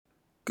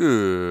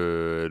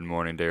Good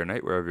morning, day or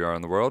night, wherever you are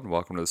in the world, and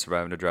welcome to the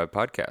Surviving to Drive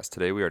podcast.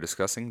 Today we are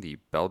discussing the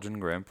Belgian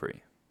Grand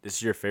Prix. This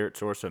is your favorite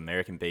source of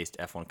American-based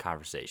F1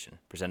 conversation,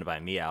 presented by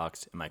me,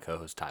 Alex, and my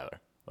co-host, Tyler.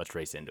 Let's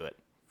race into it.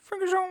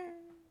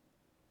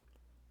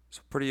 It's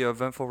a pretty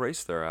eventful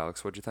race there,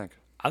 Alex. What'd you think?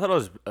 I thought it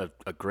was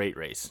a great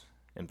race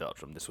in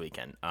Belgium this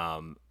weekend.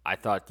 I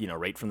thought,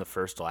 right from the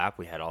first lap,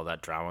 we had all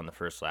that drama on the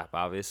first lap,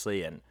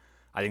 obviously, and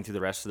I think through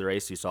the rest of the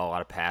race, we saw a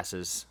lot of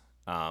passes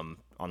on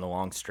the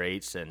long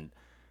straights and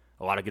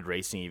a lot of good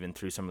racing even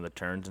through some of the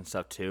turns and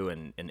stuff, too,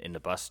 and in the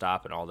bus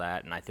stop and all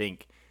that. And I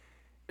think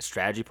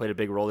strategy played a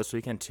big role this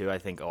weekend too. I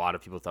think a lot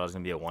of people thought it was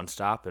going to be a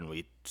one-stop, and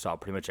we saw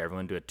pretty much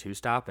everyone do a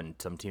two-stop, and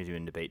some teams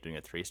even debate doing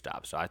a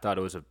three-stop. So I thought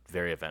it was a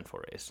very eventful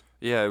race.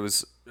 Yeah, it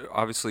was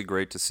obviously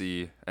great to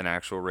see an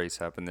actual race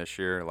happen this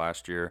year.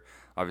 Last year,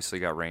 obviously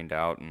got rained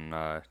out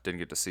and didn't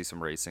get to see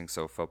some racing,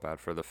 so felt bad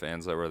for the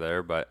fans that were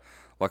there. But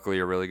luckily,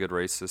 a really good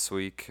race this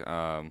week.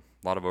 A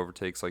lot of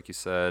overtakes, like you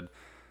said.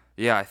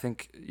 Yeah, I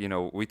think,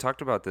 we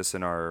talked about this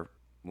in our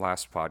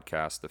last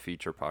podcast, the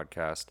feature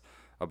podcast,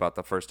 about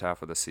the first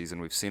half of the season.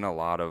 We've seen a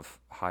lot of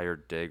higher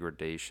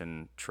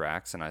degradation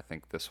tracks, and I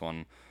think this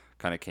one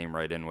kind of came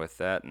right in with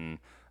that and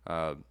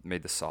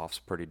made the softs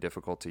pretty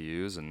difficult to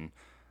use, and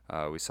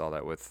we saw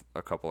that with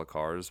a couple of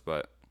cars.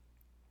 But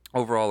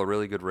overall, a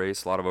really good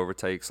race, a lot of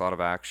overtakes, a lot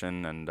of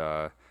action,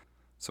 and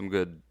some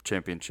good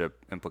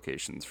championship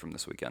implications from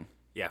this weekend.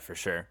 Yeah, for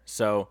sure.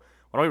 So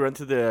why don't we run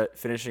through the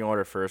finishing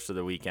order first of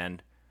the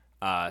weekend?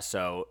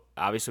 So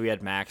obviously we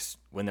had Max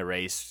win the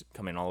race,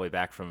 coming all the way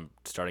back from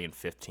starting in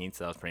 15th.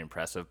 So that was pretty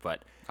impressive.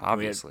 But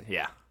obviously.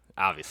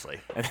 Obviously.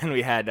 And then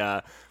we had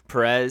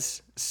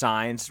Perez,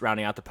 Sainz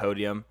rounding out the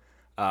podium.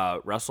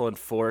 Russell in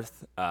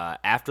fourth.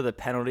 After the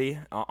penalty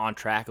on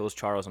track, it was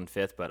Charles in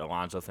fifth, but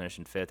Alonso finished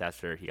in fifth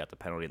after he got the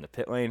penalty in the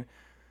pit lane.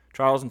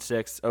 Charles in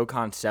sixth,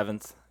 Ocon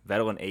seventh,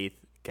 Vettel in eighth,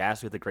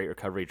 Gasly with a great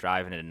recovery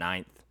driving in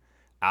ninth,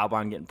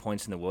 Albon getting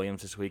points in the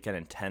Williams this weekend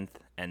in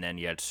 10th, and then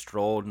you had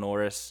Stroll,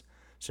 Norris,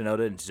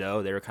 Tsunoda, and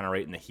Zhou. They were kind of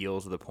right in the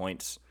heels of the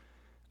points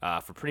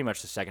for pretty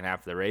much the second half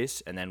of the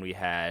race. And then we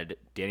had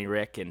Danny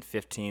Rick in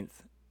 15th,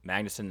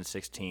 Magnussen in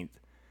 16th,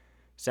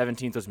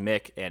 17th was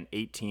Mick, and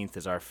 18th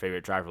is our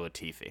favorite driver,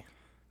 Latifi.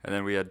 And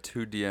then we had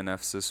two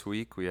DNFs this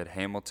week. We had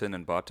Hamilton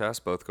and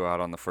Bottas both go out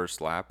on the first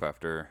lap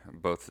after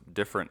both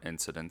different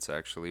incidents,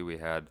 actually. We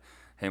had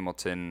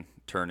Hamilton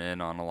turn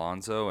in on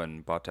Alonso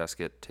and Bottas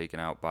get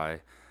taken out by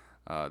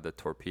the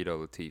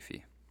torpedo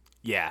Latifi.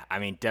 Yeah, I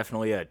mean,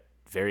 definitely a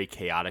very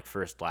chaotic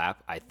first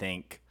lap. I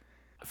think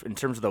in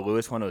terms of the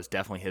Lewis one, it was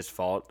definitely his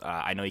fault.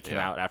 I know he came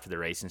out after the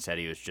race and said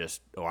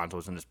Alonso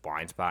was in this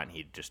blind spot and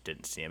he just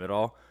didn't see him at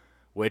all,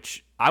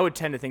 which I would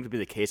tend to think to be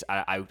the case.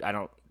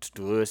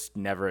 Lewis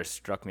never has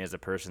struck me as a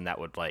person that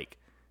would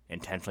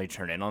intentionally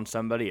turn in on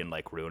somebody and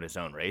ruin his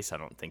own race. I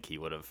don't think he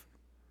would have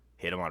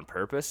hit him on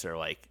purpose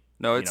or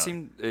No, it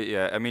seemed,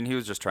 I mean, he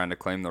was just trying to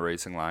claim the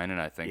racing line,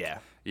 and I think,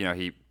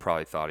 he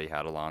probably thought he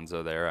had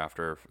Alonso there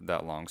after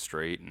that long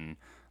straight and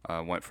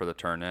went for the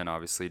turn in.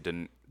 Obviously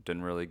didn't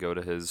really go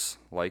to his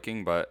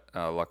liking, but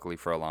luckily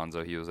for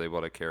Alonso, he was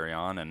able to carry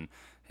on, and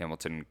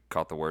Hamilton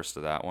caught the worst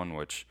of that one,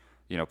 which,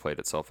 played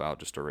itself out,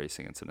 just a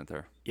racing incident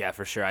there. Yeah,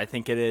 for sure. I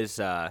think it is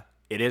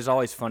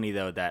always funny,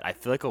 though, that I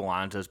feel like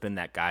Alonso's been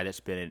that guy that's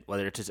been,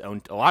 whether it's his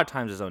own, a lot of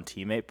times his own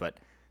teammate, but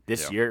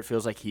this year it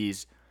feels like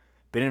he's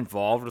been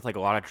involved with a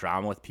lot of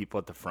drama with people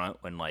at the front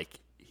when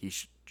he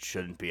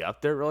shouldn't be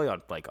up there really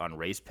on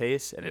race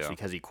pace, and it's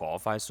because he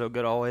qualifies so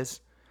good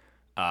always.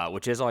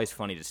 Which is always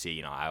funny to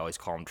see. I always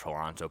call him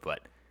Trolonzo,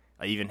 but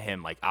even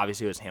him,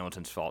 obviously it was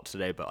Hamilton's fault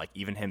today, but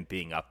even him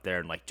being up there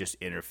and just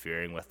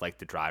interfering with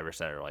the drivers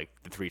that are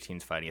the three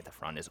teams fighting at the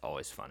front is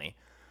always funny.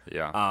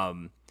 Yeah.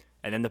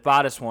 And then the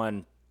Bottas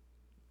one,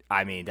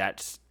 I mean,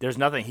 there's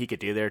nothing he could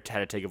do there. Had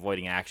to take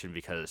avoiding action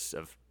because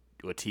of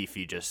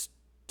Latifi just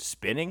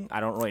spinning. I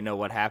don't really know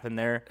what happened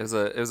there. It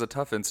was a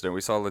tough incident. We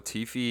saw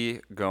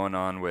Latifi going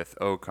on with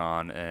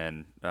Ocon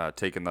and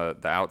taking the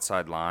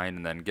outside line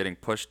and then getting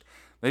pushed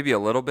maybe a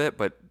little bit,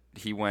 but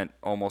he went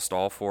almost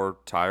all four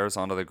tires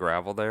onto the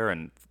gravel there,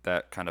 and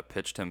that kind of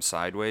pitched him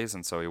sideways,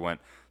 and so he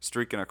went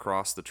streaking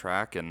across the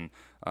track, and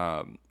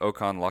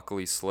Ocon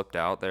luckily slipped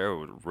out there. It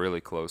was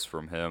really close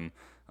from him,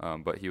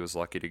 but he was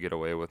lucky to get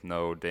away with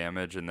no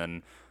damage, and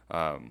then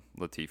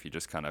Latifi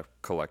just kind of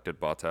collected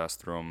Bottas,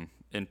 threw him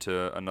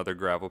into another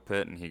gravel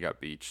pit, and he got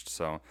beached.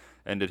 So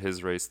ended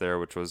his race there,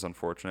 which was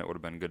unfortunate. Would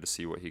have been good to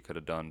see what he could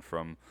have done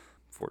from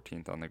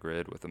 14th on the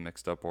grid with a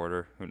mixed-up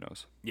order. Who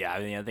knows? Yeah, I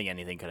mean, I think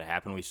anything could have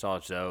happened. We saw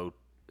Zhou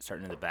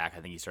starting in the back.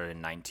 I think he started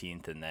in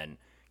 19th and then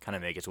kind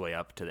of make his way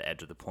up to the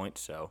edge of the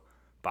points. So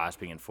Bottas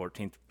being in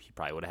 14th, he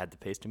probably would have had the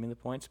pace to be in the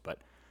points. But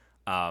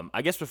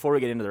I guess before we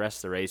get into the rest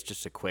of the race,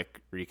 just a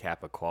quick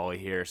recap of quali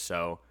here.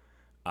 So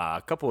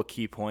a couple of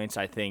key points.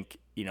 I think,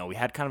 we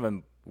had kind of a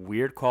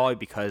weird quali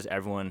because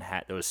everyone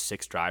had those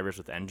 6 drivers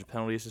with engine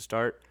penalties to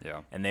start.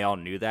 Yeah. And they all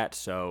knew that.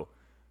 So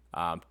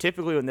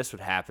typically when this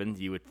would happen,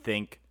 you would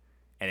think,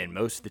 and in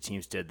most of the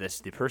teams did this,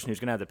 the person who's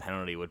going to have the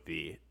penalty would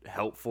be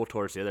helpful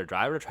towards the other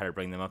driver to try to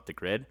bring them up the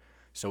grid.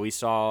 So we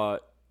saw,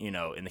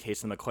 in the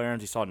case of the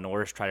McLarens, you saw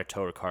Norris try to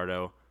tow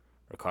Ricardo.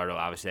 Ricardo,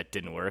 obviously, that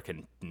didn't work,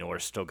 and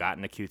Norris still got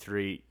into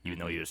Q3, even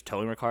though he was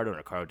towing Ricardo, and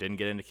Ricardo didn't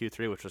get into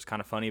Q3, which was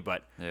kind of funny.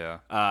 But Yeah.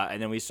 and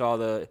then we saw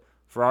the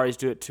Ferraris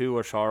do it too,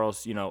 where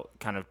Charles,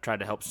 kind of tried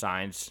to help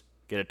Sainz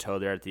get a tow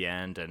there at the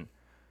end. And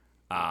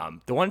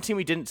the one team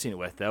we didn't see it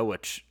with, though,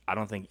 which I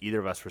don't think either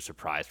of us were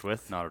surprised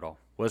with, Not at all.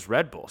 was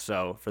Red Bull.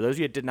 So for those of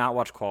you that did not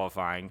watch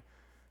qualifying,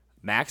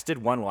 Max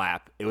did one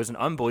lap. It was an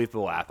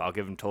unbelievable lap. I'll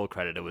give him total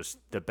credit. It was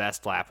the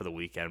best lap of the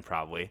weekend,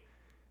 probably.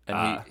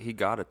 And he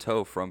got a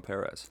tow from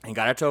Perez. And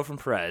got a tow from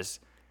Perez.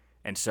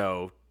 And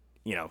so,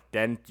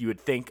 then you would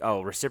think,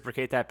 oh,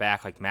 reciprocate that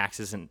back. Like Max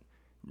isn't,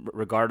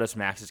 regardless,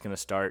 Max is going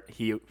to start.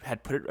 He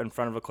had put it in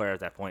front of Leclerc at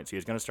that point, so he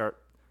was going to start,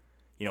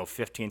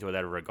 15th or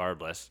whatever,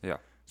 regardless. Yeah.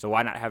 So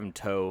why not have him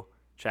tow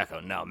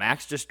Checo? No,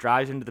 Max just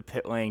drives into the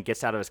pit lane,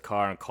 gets out of his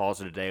car, and calls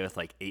it a day with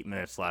like 8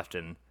 minutes left.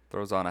 And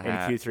Throws on a in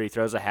hat. Q3,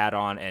 throws a hat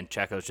on, and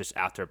Checo's just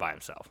out there by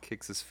himself.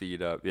 Kicks his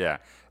feet up. Yeah.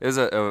 It was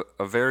a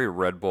very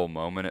Red Bull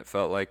moment, it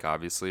felt like.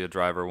 Obviously, a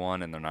driver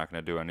won, and they're not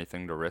going to do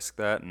anything to risk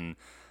that. And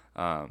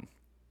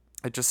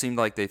it just seemed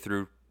like they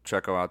threw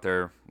Checo out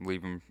there,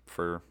 leave him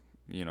for,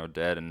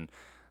 dead, and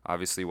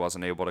obviously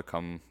wasn't able to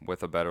come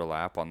with a better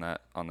lap on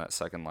that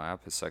second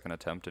lap, his second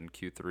attempt in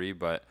Q3.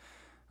 But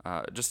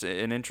just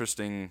an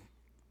interesting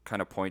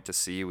kind of point to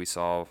see. We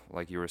saw,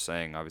 like you were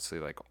saying, obviously,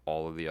 like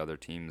all of the other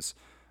teams,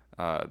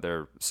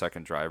 their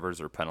second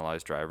drivers or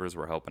penalized drivers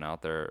were helping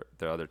out their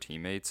other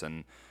teammates,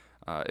 and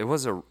it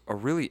was a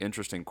really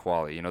interesting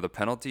quali. The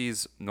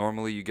penalties,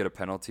 normally you get a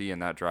penalty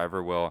and that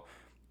driver will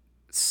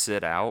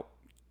sit out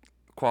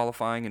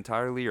qualifying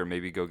entirely, or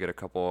maybe go get a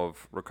couple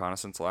of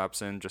reconnaissance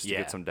laps in just to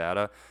get some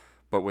data.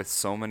 But with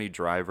so many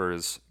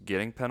drivers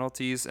getting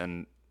penalties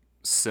and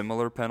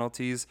similar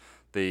penalties,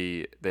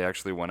 they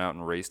actually went out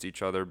and raced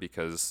each other,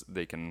 because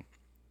they can,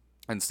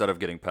 instead of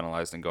getting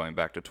penalized and going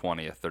back to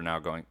 20th, they're now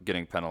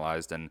getting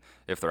penalized, and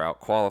if they're out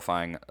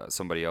qualifying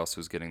somebody else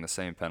who's getting the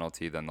same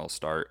penalty, then they'll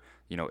start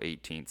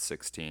 18th,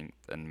 16th,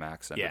 and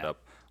Max ended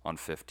up on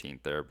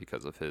 15th there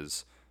because of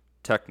his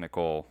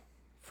technical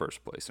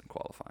first place in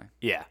qualifying.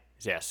 Yeah.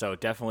 So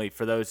definitely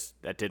for those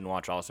that didn't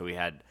watch, also we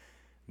had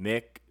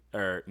Mick,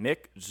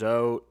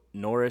 Zoe,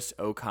 Norris,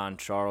 Ocon,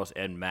 Charles,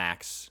 and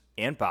Max,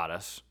 and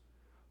Bottas.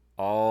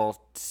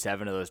 All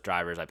 7 of those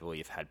drivers, I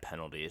believe, had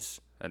penalties.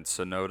 And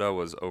Sonoda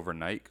was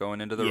overnight going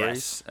into the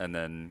race, and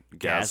then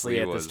Gasly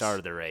at was the start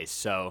of the race.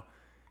 So,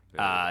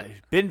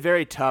 been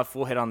very tough.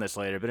 We'll hit on this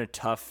later. Been a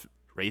tough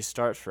race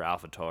starts for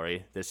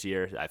AlphaTauri this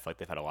year. I feel like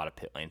they've had a lot of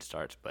pit lane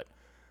starts, but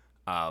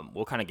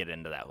we'll kind of get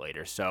into that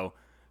later. So,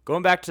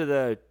 going back to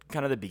the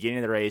beginning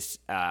of the race,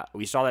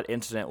 we saw that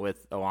incident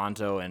with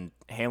Alonso and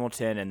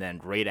Hamilton, and then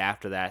right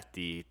after that,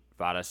 the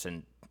Bottas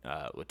and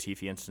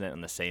Latifi incident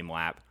on the same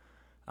lap.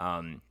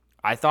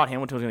 I thought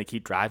Hamilton was going to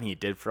keep driving. He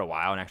did for a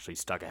while and actually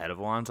stuck ahead of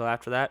Alonso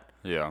after that.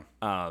 Yeah.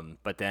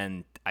 But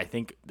then I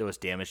think there was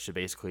damage to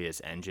basically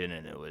his engine,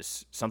 and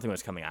something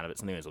was coming out of it,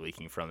 something was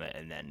leaking from it,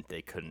 and then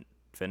they couldn't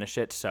finish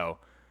it. So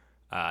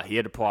he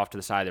had to pull off to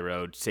the side of the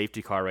road,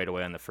 safety car right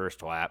away on the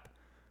first lap,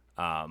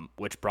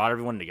 which brought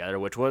everyone together,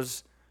 which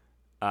was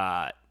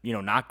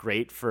not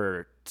great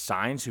for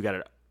Sainz, who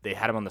they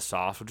had him on the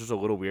softs, which was a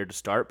little weird to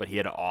start, but he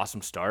had an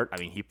awesome start. I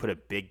mean, he put a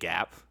big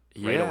gap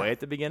right away at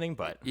the beginning,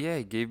 but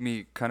he gave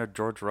me kind of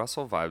George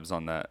Russell vibes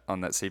on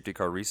that safety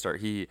car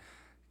restart. He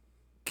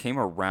came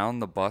around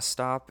the bus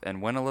stop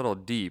and went a little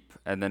deep,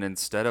 and then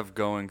instead of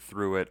going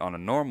through it on a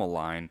normal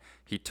line,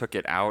 he took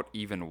it out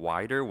even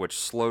wider, which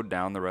slowed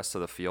down the rest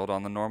of the field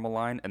on the normal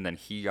line, and then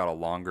he got a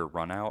longer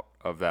run out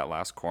of that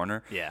last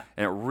corner. Yeah.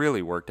 And it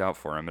really worked out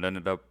for him. It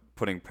ended up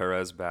putting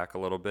Perez back a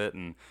little bit,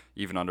 and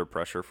even under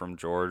pressure from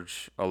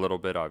George a little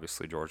bit.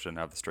 Obviously, George didn't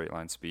have the straight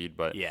line speed,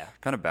 but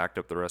kind of backed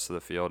up the rest of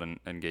the field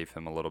and gave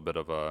him a little bit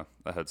of a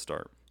head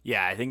start.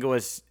 Yeah, I think it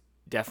was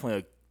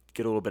definitely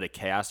get a little bit of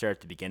chaos there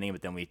at the beginning,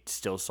 but then we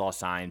still saw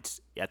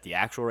signs at the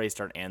actual race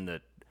start and the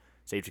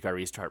safety car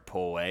restart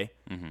pull away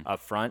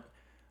up front.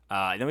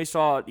 And then we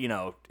saw,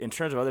 in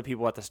terms of other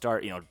people at the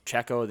start,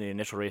 Checo, the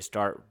initial race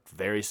start,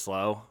 very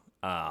slow.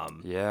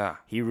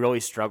 He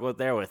really struggled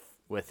there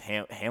with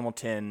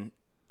Hamilton,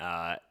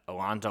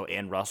 Alonso,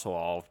 and Russell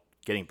all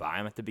getting by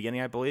him at the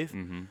beginning, I believe.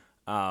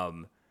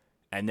 And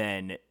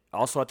then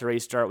also at the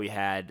race start, we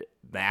had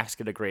Max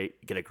get a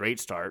great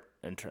start,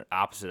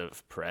 opposite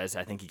of Perez.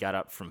 I think he got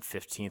up from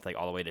 15th,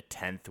 all the way to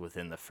 10th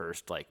within the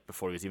first,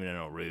 before he was even in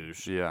Eau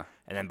Rouge. Yeah.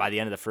 And then by the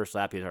end of the first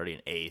lap, he was already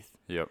in 8th.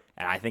 Yep.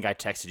 And I think I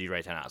texted you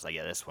right then. I was like,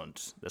 yeah, this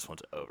one's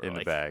over. In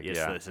the bag,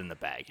 yeah. It's in the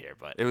bag here.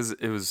 But it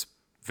was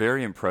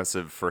very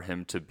impressive for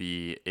him to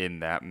be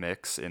in that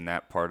mix, in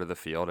that part of the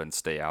field, and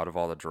stay out of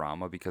all the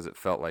drama, because it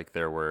felt like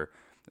there were,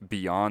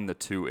 beyond the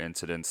 2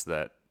 incidents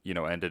that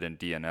ended in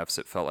DNFs,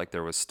 it felt like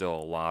there was still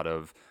a lot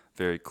of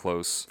very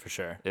close, for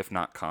sure, if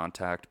not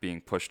contact,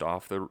 being pushed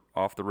off the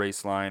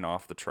race line,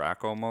 off the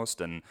track almost.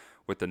 And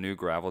with the new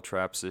gravel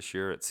traps this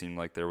year, it seemed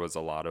like there was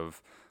a lot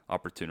of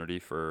opportunity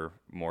for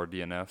more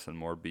DNFs and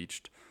more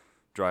beached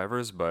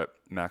drivers. But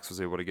Max was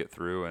able to get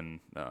through,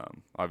 and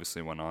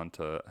obviously went on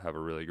to have a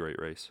really great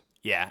race.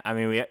 Yeah, I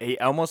mean, he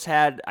almost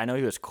had. I know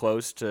he was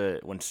close to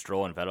when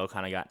Stroll and Vettel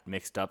kind of got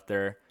mixed up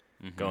there,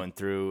 going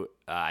through.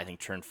 I think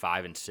turn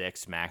 5 and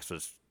 6. Max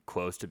was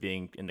close to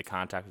being into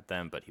contact with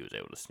them, but he was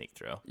able to sneak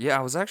through. Yeah,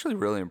 I was actually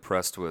really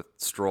impressed with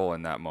Stroll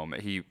in that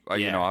moment. He,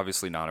 Yeah,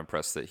 obviously not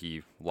impressed that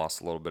he lost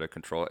a little bit of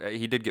control.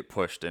 He did get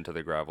pushed into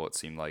the gravel, it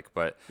seemed like,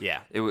 but yeah,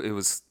 it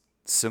was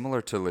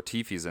similar to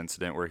Latifi's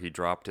incident where he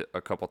dropped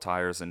a couple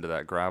tires into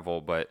that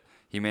gravel, but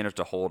he managed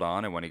to hold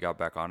on, and when he got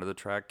back onto the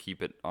track,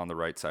 keep it on the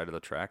right side of the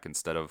track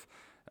instead of,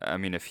 I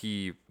mean, if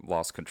he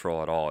lost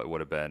control at all, it would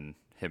have been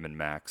him and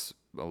Max,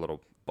 a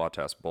little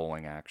Bottas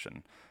bowling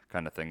action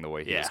kind of thing, the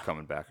way he was yeah,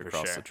 coming back for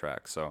across sure. the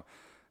track. So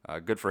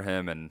good for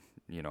him, and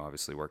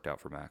obviously worked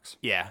out for Max.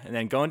 Yeah, and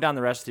then going down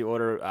the rest of the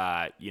order,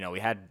 we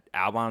had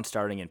Albon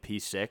starting in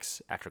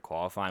P6 after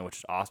qualifying, which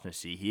is awesome to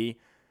see. He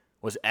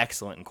was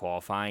excellent in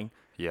qualifying.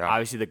 Yeah.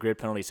 Obviously, the grid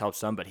penalties helped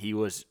some, but he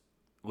was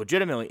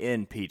legitimately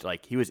in P.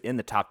 Like he was in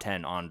the top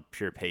 10 on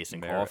pure pace and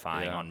Merit,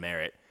 qualifying yeah. on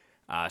merit.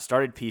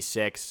 Started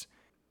P6,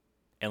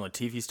 and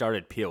Latifi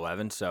started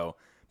P11. So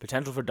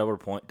potential for double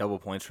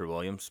points for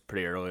Williams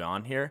pretty early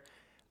on here.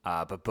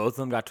 But both of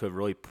them got to a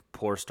really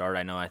poor start.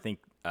 I think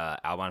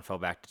Albon fell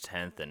back to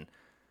 10th, and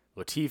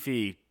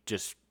Latifi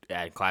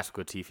classic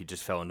Latifi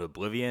just fell into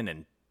oblivion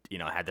and,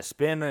 had the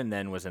spin and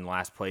then was in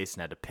last place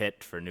and had to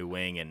pit for a new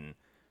wing, and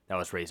that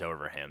was race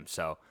over him.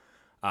 So,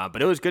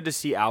 but it was good to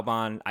see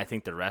Albon, I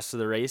think the rest of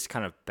the race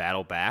kind of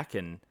battle back,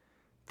 and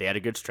they had a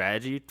good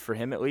strategy for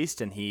him at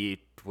least, and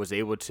he was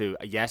able to,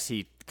 yes,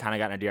 he kind of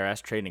got in a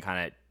DRS trade and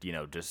kind of,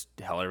 just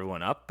held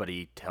everyone up, but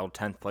he held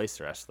 10th place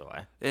the rest of the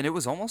way. And it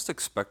was almost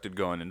expected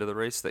going into the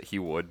race that he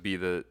would be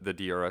the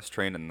DRS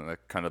train and the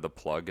kind of the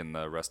plug in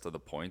the rest of the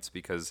points,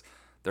 because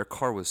their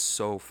car was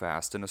so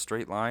fast in a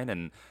straight line,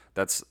 and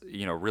that's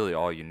really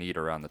all you need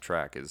around the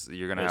track is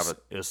you're gonna have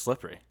It was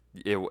slippery.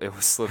 it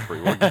was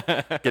slippery. We'll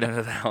get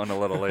into that one a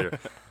little later,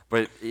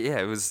 but yeah,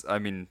 it was. I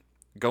mean,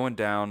 going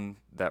down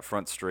that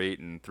front straight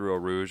and through Eau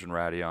Rouge and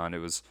Raidillon, it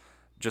was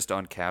just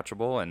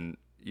uncatchable, and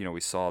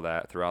we saw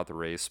that throughout the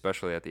race,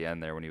 especially at the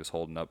end there when he was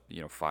holding up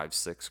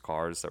 5-6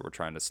 cars that were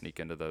trying to sneak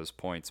into those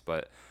points.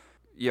 But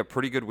yeah,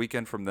 pretty good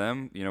weekend from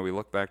them. We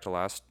look back to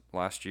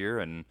last year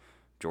and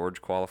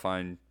George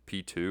qualifying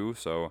P2,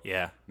 so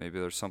Yeah. maybe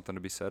there's something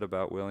to be said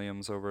about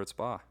Williams over at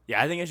Spa.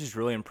 Yeah, I think it's just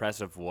really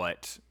impressive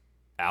what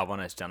Albon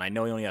has done. I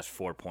know he only has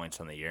 4 points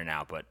on the year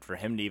now, but for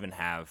him to even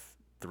have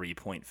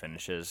 3-point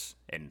finishes,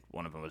 and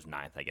one of them was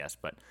 9th, I guess,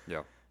 but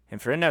Yeah.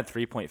 and for him to have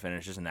 3-point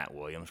finishes in that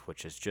Williams,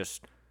 which is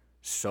just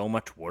so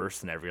much worse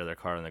than every other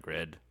car on the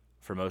grid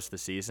for most of the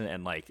season,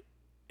 and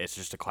it's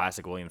just a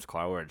classic Williams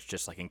car where it's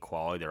just in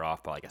quality they're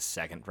off by a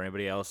second for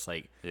anybody else.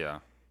 Yeah.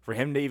 For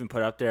him to even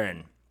put up there,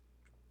 and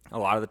a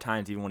lot of the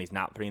times even when he's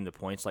not putting the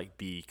points,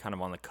 be kind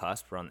of on the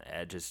cusp or on the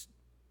edges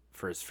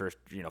for his first,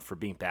 for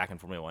being back in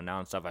Formula 1 now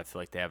and stuff, I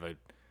feel like they have a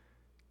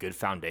good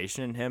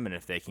foundation in him, and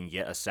if they can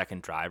get a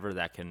second driver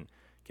that can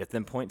get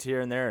them points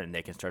here and there, and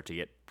they can start to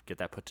get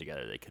that put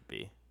together, they could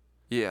be.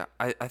 Yeah,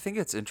 I think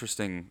it's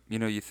interesting.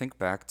 You think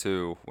back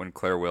to when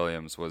Claire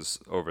Williams was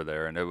over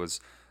there, and it was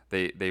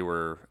they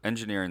were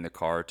engineering the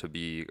car to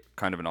be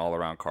kind of an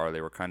all-around car.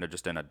 They were kind of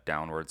just in a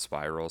downward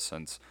spiral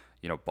since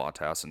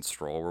Bottas and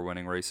Stroll were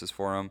winning races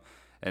for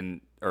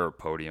them, or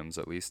podiums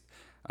at least.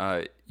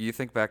 You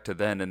think back to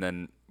then, and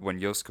then when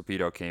Jos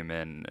Capito came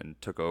in and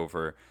took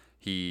over,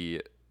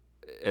 he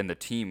and the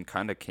team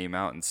kind of came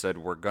out and said,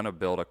 we're going to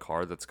build a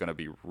car that's going to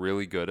be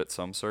really good at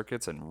some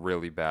circuits and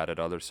really bad at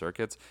other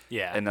circuits.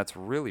 Yeah. And that's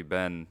really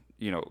been,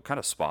 kind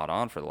of spot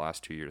on for the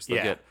last 2 years. They'll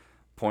Yeah. get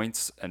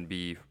points and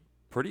be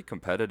pretty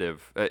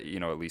competitive. At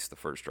least the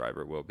first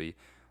driver will be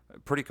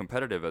pretty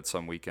competitive at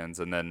some weekends.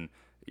 And then,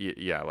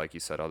 yeah, like you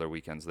said, other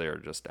weekends they are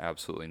just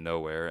absolutely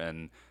nowhere.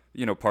 And,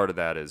 part of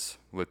that is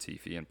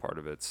Latifi, and part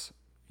of it's,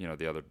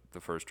 the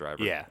first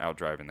driver out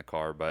driving the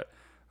car. But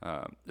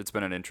it's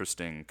been an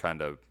interesting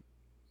kind of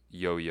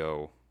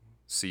yo-yo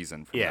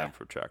season for them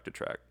from track to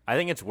track. I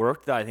think it's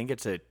worked, though. I think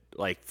it's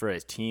for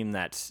a team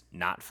that's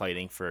not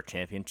fighting for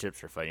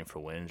championships or fighting for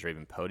wins or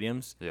even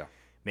podiums. Yeah.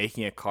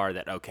 Making a car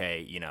that,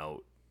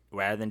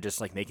 rather than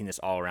just making this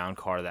all-around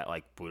car that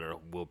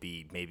will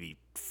be maybe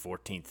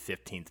 14th,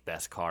 15th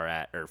best car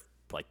at, or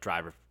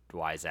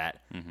driver-wise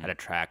at a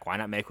track, why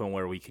not make one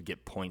where we could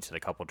get points at a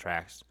couple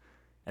tracks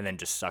and then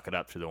just suck it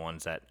up to the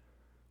ones that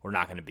we're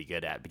not going to be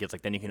good at? Because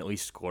then you can at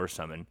least score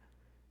some and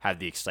have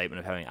the excitement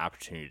of having an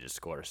opportunity to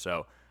score.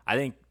 So I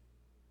think,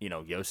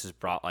 Yost has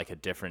brought a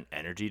different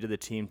energy to the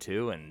team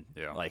too. And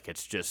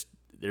it's just,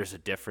 there's a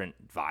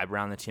different vibe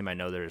around the team. I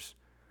know there's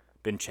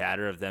been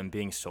chatter of them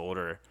being sold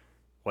or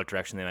what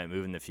direction they might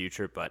move in the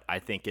future, but I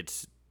think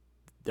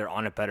they're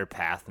on a better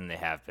path than they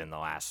have been the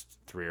last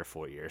 3 or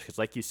 4 years. Cause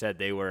like you said,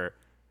 they were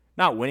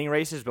not winning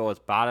races, but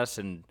with Bottas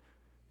and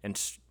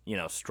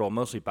Stroll,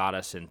 mostly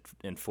Bottas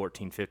in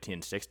 14, 15,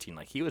 and 16,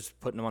 he was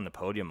putting them on the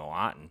podium a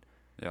lot. And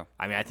yeah,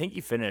 I mean, I think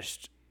he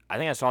finished, I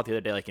think I saw it the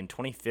other day, in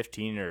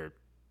 2015 or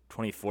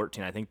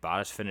 2014, I think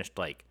Bottas finished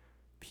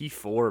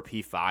P4 or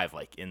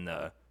P5, in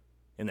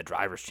the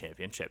Drivers'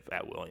 Championship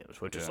at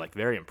Williams, which is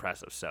very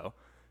impressive. So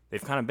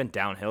they've kind of been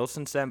downhill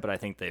since then, but I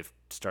think they've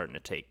starting to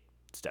take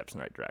steps in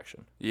the right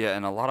direction. Yeah,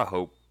 and a lot of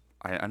hope.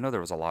 I know there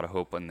was a lot of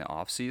hope in the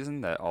off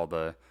season that all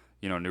the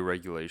new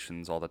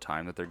regulations, all the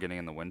time that they're getting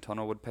in the wind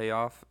tunnel would pay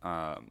off.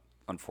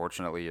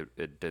 Unfortunately,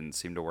 it didn't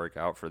seem to work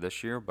out for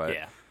this year. But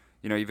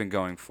Yeah. even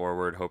going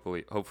forward,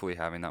 hopefully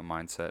having that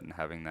mindset and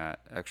having that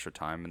extra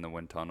time in the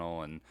wind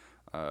tunnel and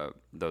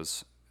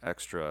those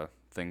extra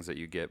things that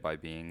you get by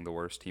being the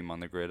worst team on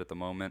the grid at the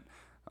moment,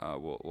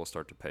 will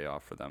start to pay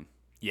off for them.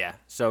 Yeah.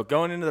 So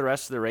going into the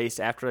rest of the race,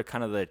 after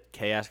kind of the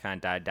chaos kind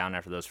of died down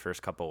after those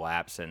first couple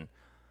laps, and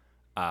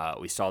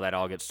we saw that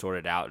all get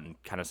sorted out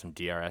and kind of some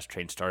DRS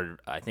trains started.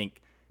 I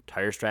think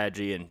tire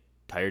strategy and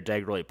tire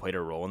deg really played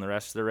a role in the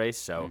rest of the race.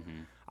 So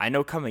I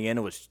know coming in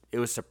it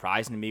was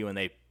surprising to me when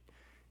they,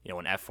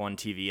 when F1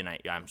 TV and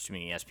I'm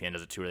assuming ESPN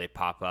does it too, where they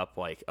pop up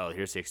like, oh,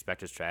 here's the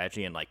expected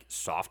strategy, and like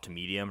soft to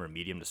medium or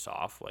medium to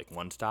soft, like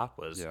one stop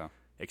was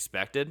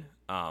expected,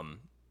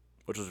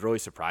 which was really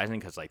surprising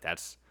because like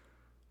that's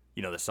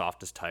the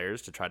softest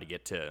tires to try to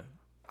get to.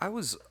 I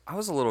was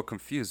a little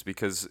confused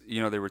because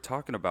they were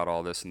talking about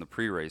all this in the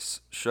pre-race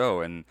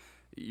show, and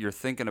you're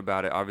thinking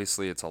about it.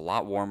 Obviously, it's a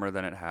lot warmer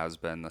than it has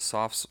been. The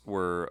softs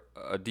were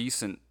a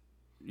decent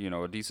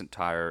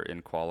tire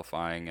in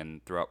qualifying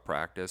and throughout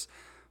practice,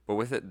 but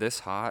with it this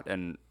hot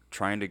and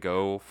trying to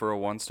go for a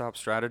one-stop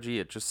strategy,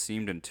 it just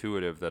seemed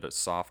intuitive that a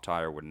soft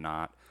tire would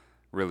not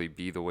really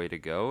be the way to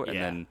go.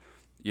 And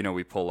then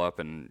we pull up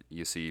and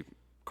you see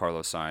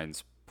Carlos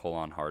Sainz pull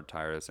on hard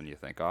tires, and you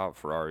think, oh,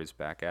 Ferrari's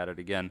back at it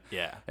again.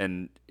 Yeah.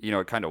 And,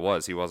 it kind of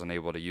was. He wasn't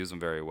able to use them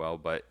very well,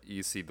 but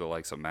you see the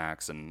likes of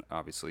Max, and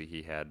obviously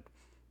he had,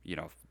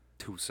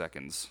 2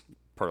 seconds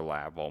per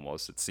lap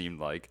almost, it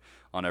seemed like,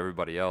 on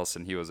everybody else,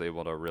 and he was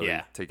able to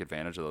really take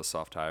advantage of those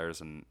soft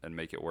tires and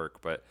make it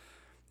work. But,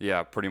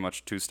 yeah, pretty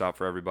much 2-stop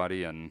for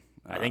everybody. And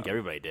I think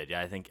everybody did. Yeah,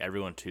 I think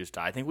everyone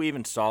 2-stop. I think we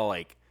even saw,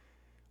 like,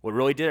 what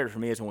really did it for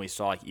me is when we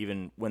saw, like,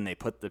 even when they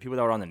put the people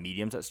that were on the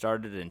mediums that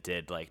started and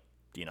did, like,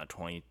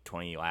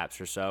 20 laps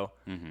or so,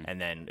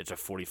 and then it's a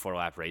 44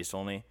 lap race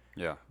only.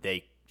 Yeah.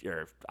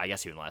 Or I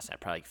guess even less than that,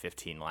 probably like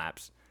 15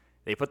 laps.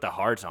 They put the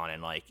hards on,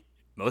 and like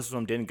most of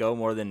them didn't go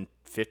more than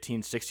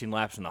 15, 16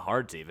 laps in the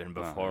hards even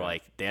before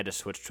like they had to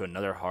switch to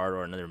another hard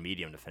or another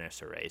medium to finish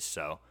the race.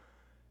 So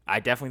I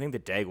definitely think the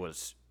deg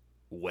was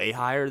way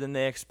higher than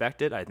they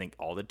expected. I think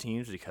all the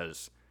teams,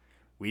 because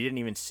we didn't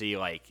even see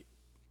like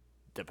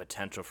the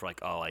potential for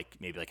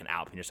maybe like an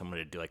Alpine or someone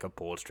to do like a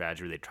bold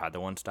strategy where they tried the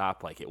one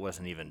stop. Like it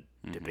wasn't even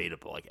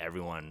debatable. Like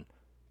everyone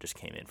just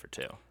came in for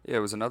 2. Yeah, it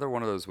was another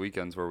one of those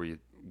weekends where we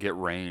get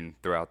rain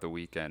throughout the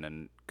weekend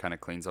and kind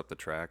of cleans up the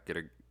track, get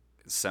a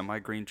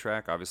semi-green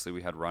track. Obviously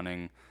we had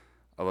running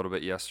a little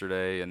bit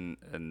yesterday and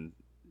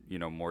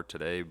more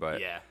today,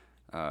 but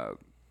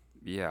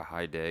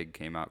high deg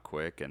came out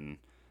quick and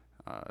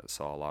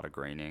saw a lot of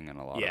graining and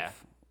a lot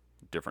of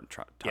different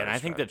tire and I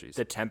think that strategies.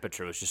 the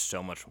temperature was just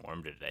so much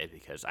warmer today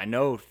because I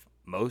know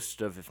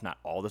most of, if not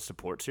all, the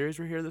support series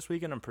were here this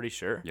weekend. I'm pretty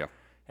sure. Yeah.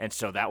 And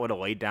so that would have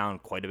laid down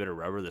quite a bit of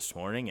rubber this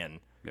morning, and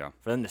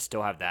for them to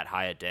still have that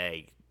high a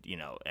day,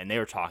 and they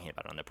were talking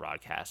about it on the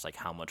broadcast, like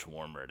how much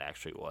warmer it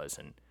actually was,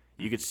 and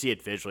you could see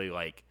it visually,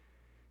 like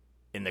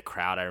in the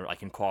crowd.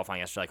 Like in qualifying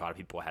yesterday, like a lot of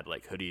people had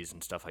like hoodies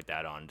and stuff like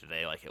that on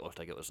today. Like it looked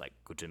like it was like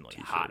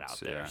legitimately hot out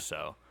there. Yeah.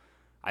 So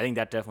I think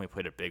that definitely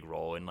played a big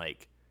role in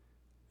like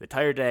the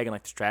tire deg and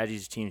like the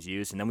strategies teams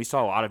used, and then we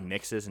saw a lot of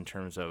mixes in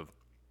terms of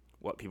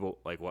what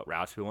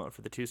routes people went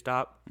for the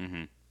 2-stop.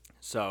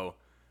 So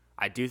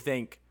I do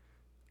think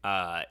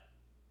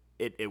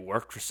it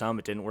worked for some.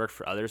 It didn't work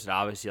for others. And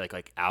obviously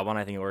like Albon,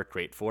 I think it worked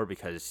great for,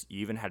 because you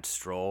even had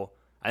Stroll.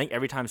 I think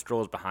every time Stroll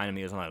was behind him,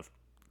 he was on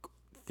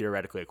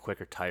theoretically a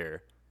quicker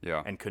tire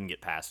and couldn't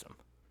get past him.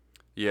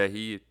 Yeah,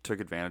 he took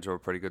advantage of a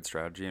pretty good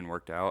strategy and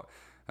worked out.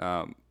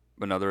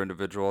 Another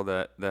individual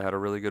that had a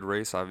really good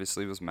race,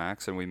 obviously, was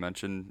Max, and we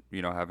mentioned,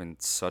 having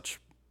such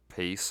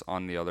pace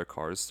on the other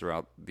cars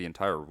throughout the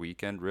entire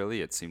weekend,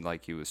 really. It seemed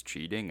like he was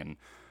cheating, and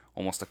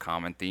almost a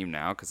common theme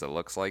now because it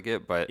looks like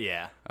it. But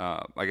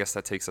I guess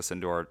that takes us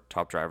into our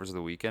top drivers of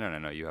the weekend, and I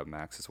know you have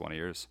Max as one of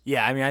yours.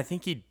 Yeah, I mean, I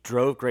think he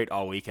drove great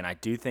all weekend. I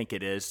do think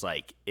it is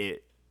like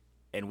it,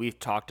 and we've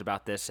talked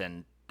about this,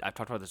 and I've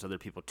talked about this with other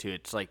people too.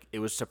 It's like it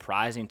was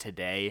surprising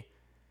today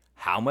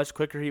how much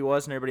quicker he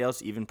was than everybody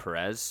else, even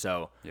Perez.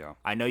 So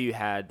I know you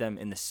had them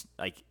in this,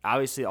 like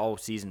obviously all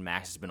season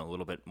Max has been a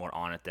little bit more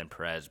on it than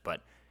Perez,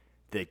 but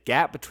the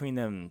gap between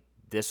them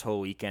this whole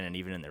weekend and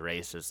even in the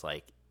race is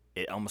like,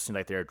 it almost seemed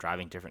like they were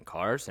driving different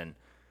cars. And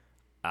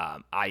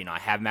I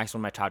have Max one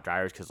of my top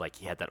drivers because like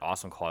he had that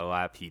awesome quali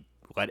lap. He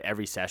led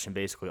every session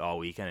basically all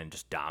weekend and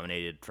just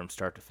dominated from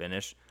start to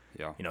finish.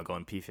 Yeah.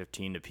 Going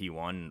P15 to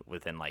P1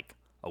 within like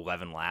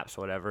 11 laps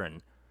or whatever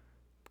and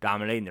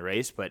dominating the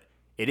race. But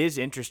it is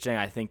interesting.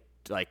 I think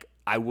like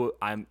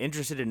I'm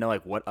interested to know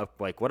like what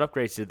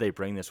upgrades did they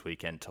bring this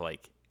weekend to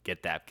like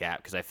get that gap,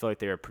 because I feel like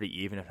they were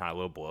pretty even, if not a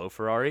little below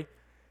Ferrari.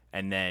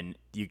 And then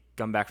you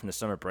come back from the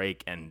summer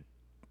break and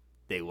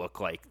they look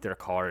like their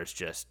car is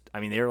just, I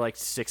mean, they were like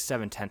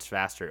 6-7 tenths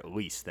faster at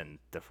least than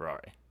the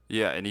Ferrari.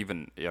 Yeah, and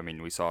even, I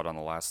mean, we saw it on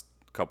the last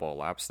couple of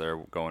laps there,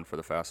 going for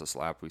the fastest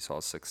lap. We saw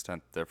a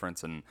 6/10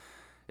 difference, and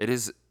it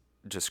is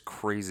just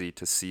crazy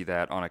to see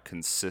that on a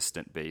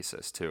consistent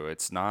basis too.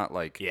 It's not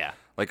like Yeah.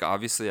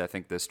 obviously I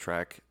think this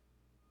track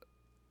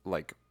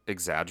like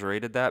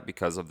exaggerated that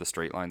because of the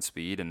straight line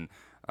speed, and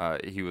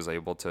he was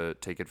able to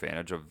take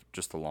advantage of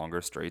just the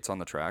longer straights on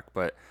the track,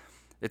 but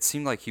it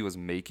seemed like he was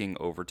making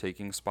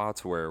overtaking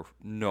spots where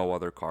no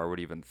other car would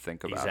even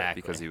think about it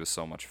because Exactly. he was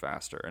so much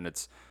faster. And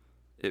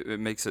it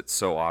makes it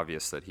so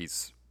obvious that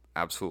he's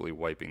absolutely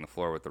wiping the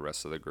floor with the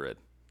rest of the grid.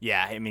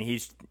 Yeah, I mean,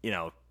 he's,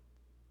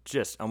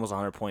 just almost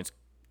 100 points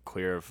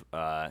clear of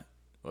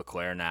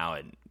Leclerc now,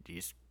 and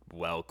he's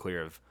well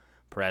clear of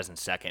Perez in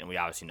second. And we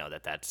obviously know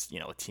that that's,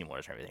 with team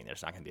orders and everything,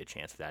 there's not going to be a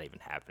chance of that even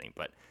happening.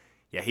 But,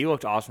 yeah, he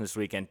looked awesome this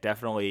weekend.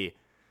 Definitely,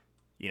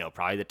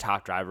 probably the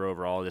top driver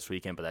overall this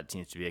weekend, but that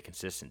seems to be a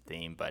consistent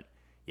theme. But,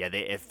 yeah,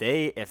 if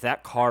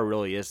that car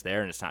really is there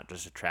and it's not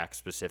just a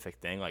track-specific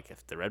thing, like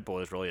if the Red Bull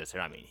is really is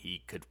there, I mean,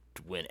 he could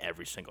win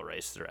every single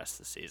race the rest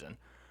of the season.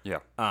 Yeah.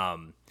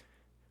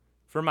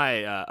 For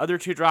my other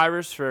two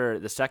drivers, for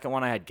the second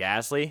one, I had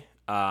Gasly.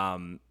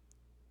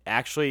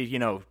 Actually,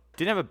 didn't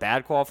have a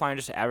bad qualifying,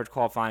 just average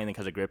qualifying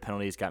because of grid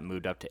penalties, got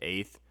moved up to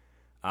 8th.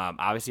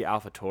 Obviously,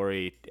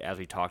 AlphaTauri, as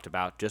we talked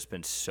about, just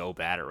been so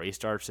bad at race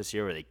starts this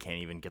year where they can't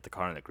even get the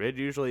car on the grid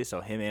usually,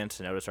 so him and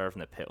Tsunoda started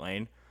from the pit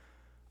lane.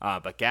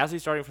 But Gasly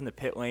starting from the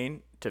pit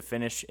lane to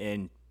finish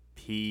in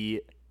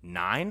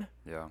P9,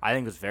 Yeah. I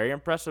think was very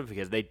impressive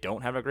because they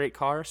don't have a great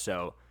car,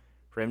 so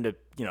for him to,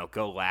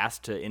 go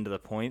last to into the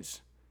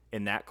points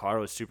in that car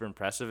was super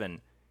impressive,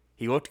 and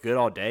he looked good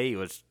all day. He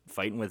was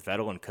fighting with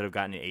Vettel and could have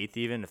gotten an 8th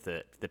even if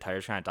the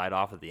tires kind of died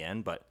off at the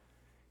end, but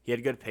he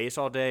had good pace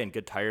all day and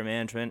good tire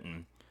management,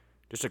 and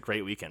just a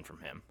great weekend from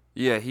him.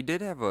 Yeah, he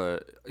did have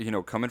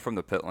coming from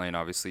the pit lane,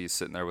 obviously he's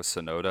sitting there with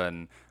Sonoda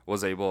and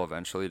was able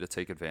eventually to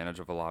take advantage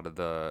of a lot of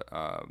the,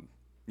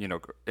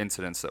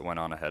 incidents that went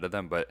on ahead of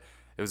them. But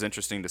it was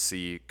interesting to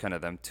see kind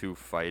of them two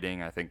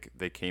fighting. I think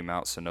they came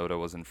out, Sonoda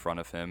was in front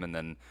of him, and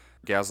then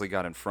Gasly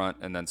got in front,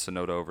 and then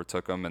Sonoda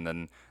overtook him, and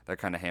then that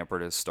kind of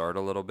hampered his start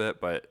a little bit.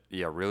 But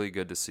yeah, really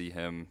good to see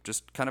him.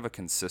 Just kind of a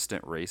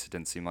consistent race. It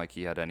didn't seem like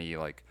he had any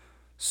like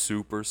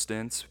super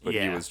stints, but he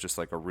Yeah. was just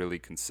like a really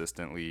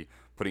consistently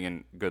putting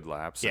in good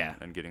laps Yeah.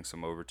 and getting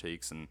some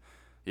overtakes. And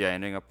yeah,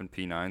 ending up in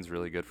P9 is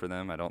really good for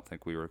them. I don't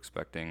think we were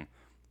expecting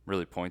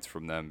really points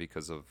from them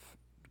because of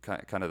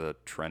kind of the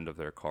trend of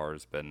their car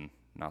has been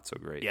not so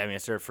great. Yeah, I mean,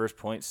 it's their first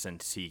point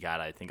since he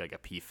got, I think, like a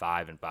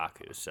P5 in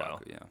Baku. So,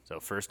 Baku, yeah. so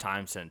first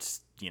time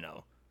since,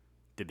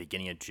 the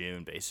beginning of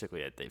June,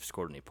 basically, that they've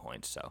scored any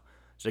points. So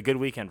it's a good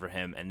weekend for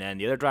him. And then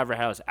the other driver I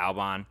had was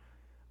Albon.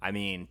 I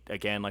mean,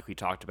 again, like we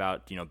talked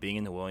about, being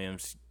in the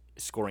Williams,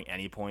 scoring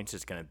any points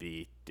it's going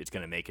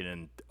to make it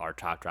in our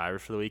top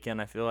drivers for the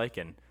weekend, I feel like.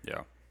 And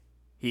Yeah.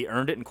 he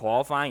earned it in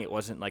qualifying. It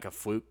wasn't like a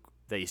fluke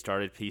that he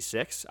started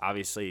P6.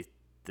 Obviously,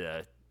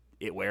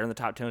 where in the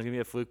top 10 was going to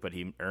be a fluke, but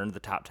he earned the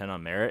top 10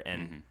 on merit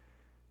and,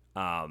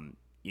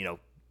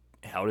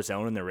 held his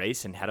own in the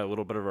race and had a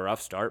little bit of a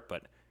rough start,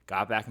 but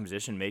got back in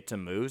position, made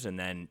some moves, and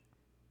then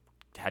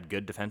had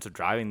good defensive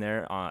driving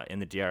there in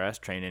the DRS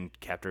train and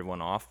kept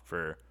everyone off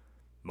for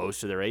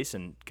most of the race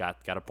and got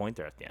a point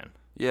there at the end.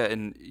 Yeah,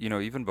 and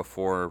even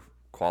before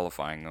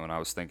qualifying, when I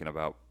was thinking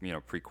about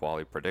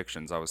pre-quali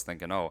predictions, I was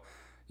thinking,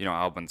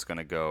 Albon's going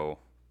to go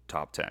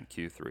top 10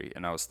 Q3,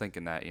 and I was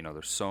thinking that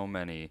there's so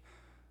many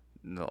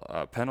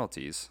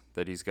penalties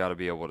that he's got to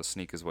be able to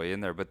sneak his way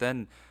in there. But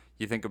then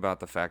you think about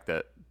the fact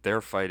that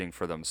they're fighting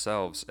for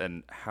themselves,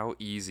 and how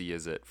easy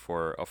is it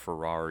for a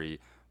Ferrari,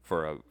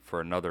 for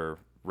another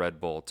Red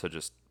Bull to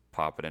just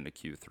pop it into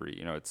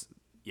Q3? It's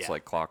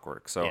like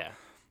clockwork. So. Yeah.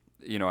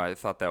 I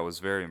thought that was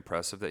very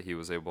impressive that he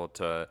was able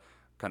to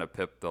kind of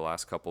pip the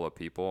last couple of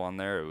people on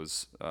there. It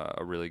was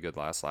a really good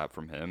last lap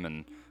from him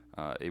and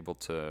able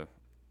to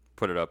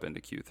put it up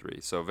into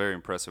Q3. So very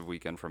impressive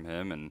weekend from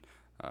him. And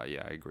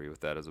yeah, I agree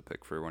with that as a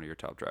pick for one of your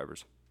top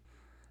drivers.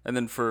 And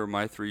then for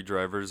my three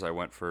drivers, I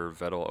went for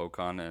Vettel,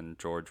 Ocon, and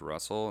George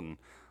Russell. And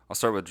I'll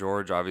start with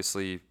George.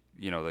 Obviously,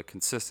 the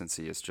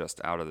consistency is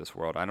just out of this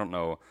world. I don't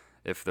know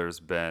if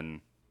there's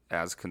been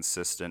as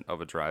consistent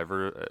of a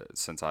driver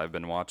since I've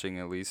been watching,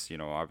 at least,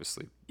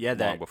 obviously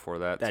long before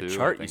that too. That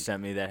chart you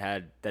sent me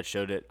that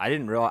showed it. I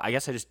didn't realize. I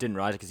guess I just didn't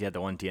realize it because he had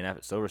the one DNF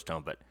at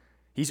Silverstone, but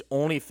he's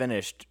only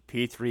finished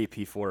P3,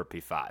 P4, or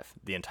P5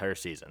 the entire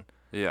season.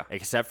 Yeah.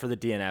 Except for the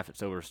DNF at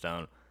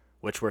Silverstone,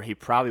 where he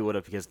probably would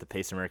have because the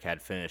Pace America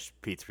had finished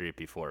P3,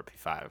 P4, or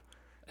P5.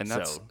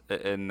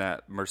 And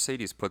that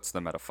Mercedes puts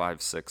them at a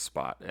 5-6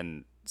 spot,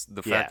 and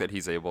the fact that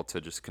he's able to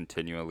just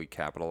continually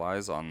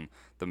capitalize on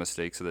the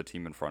mistakes of the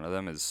team in front of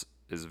them is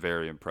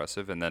very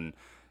impressive. And then,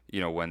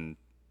 when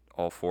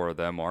all four of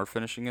them are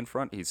finishing in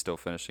front, he's still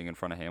finishing in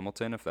front of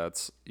Hamilton, if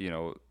that's,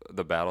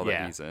 the battle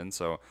that he's in.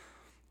 So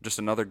just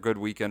another good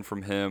weekend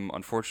from him.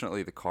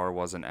 Unfortunately, the car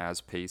wasn't as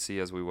pacey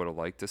as we would have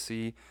liked to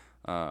see.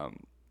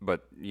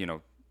 But,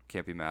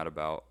 can't be mad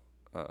about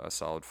a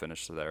solid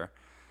finish there.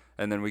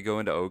 And then we go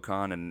into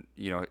Ocon, and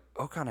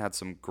Ocon had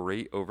some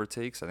great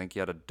overtakes. I think he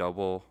had a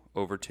double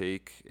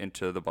overtake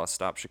into the bus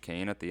stop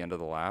chicane at the end of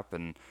the lap,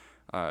 and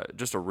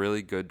just a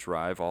really good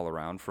drive all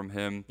around from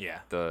him. Yeah.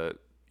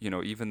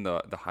 Even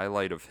the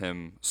highlight of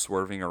him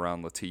swerving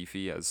around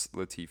Latifi as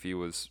Latifi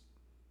was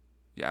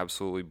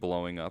absolutely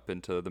blowing up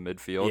into the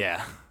midfield.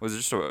 Yeah. Was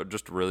just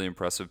a really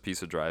impressive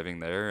piece of driving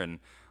there, and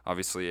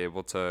obviously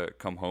able to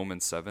come home in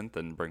seventh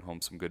and bring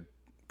home some good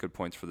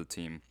points for the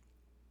team.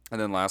 And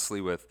then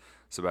lastly, with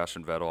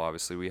Sebastian Vettel,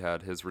 obviously we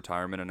had his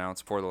retirement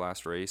announced before the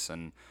last race,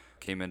 and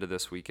came into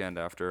this weekend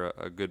after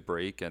a good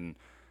break and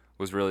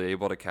was really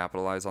able to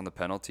capitalize on the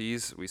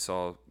penalties. We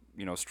saw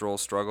Stroll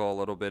struggle a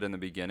little bit in the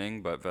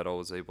beginning, but Vettel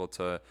was able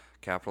to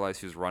capitalize.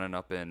 He was running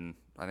up in,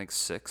 I think,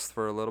 sixth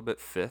for a little bit,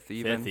 fifth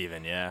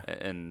even. Yeah.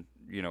 And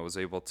was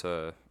able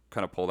to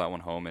kind of pull that one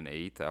home in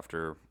eighth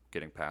after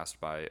getting passed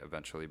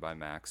eventually by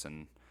Max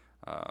and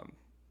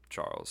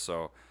Charles.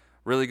 So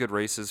really good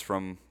races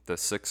from the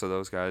six of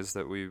those guys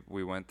that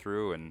we went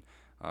through, and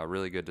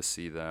really good to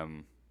see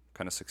them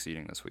kind of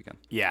succeeding this weekend.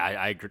 Yeah,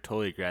 I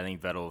totally agree. I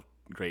think Vettel,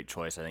 great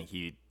choice. I think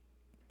he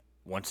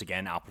once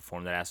again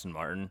outperformed that Aston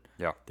Martin.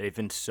 Yeah. They've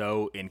been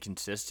so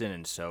inconsistent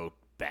and so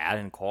bad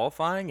in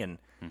qualifying, and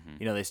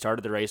they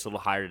started the race a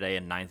little higher today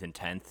in 9th and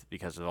 10th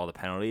because of all the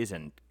penalties,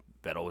 and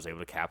Vettel was able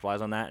to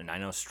capitalize on that. And I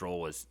know Stroll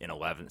was in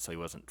 11th, so he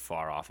wasn't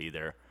far off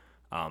either.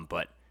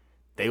 But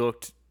they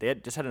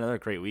just had another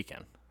great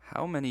weekend.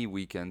 How many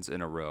weekends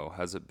in a row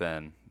has it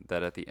been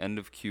that at the end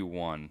of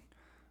Q1,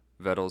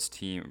 Vettel's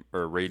team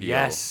or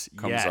radio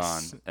comes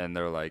on and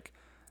they're like,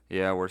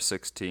 "Yeah, we're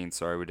 16th.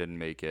 Sorry, we didn't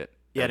make it."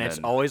 Yeah, and it's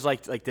always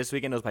like this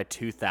weekend it was by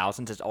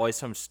 2,000. It's always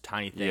some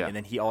tiny thing, Yeah. and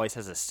then he always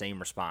has the same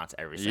response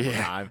every single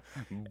time.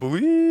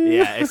 Bleep.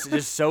 Yeah, it's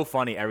just so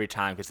funny every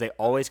time because they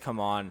always come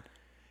on,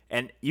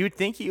 and you'd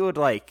think he would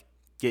like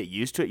get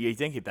used to it. You'd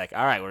think he'd be like,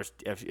 all right,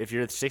 if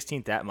you're the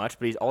 16th that much,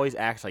 but he always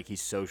acts like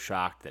he's so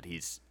shocked that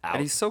he's out.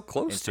 And he's so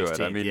close to it.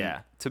 I mean,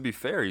 yeah. to be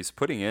fair, he's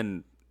putting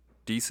in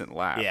decent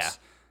laps. Yeah.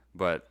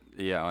 But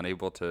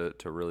unable to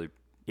really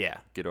Yeah.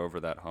 get over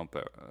that hump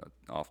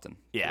often.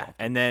 Yeah,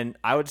 and then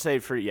I would say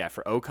for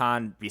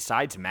Ocon,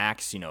 besides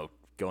Max,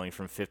 going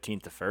from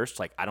 15th to first,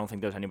 like I don't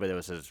think there's anybody that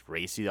was as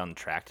racy on the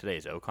track today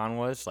as Ocon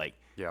was. Like,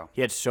 Yeah.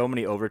 he had so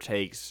many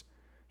overtakes.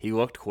 He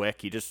looked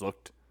quick. He just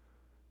looked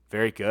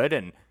very good,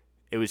 and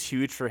it was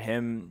huge for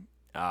him.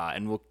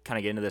 And we'll kind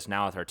of get into this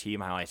now with our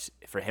team highlights.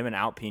 For him and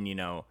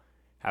Alpine,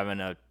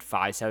 having a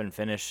 5-7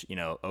 finish,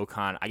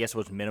 Ocon, I guess it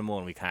was minimal,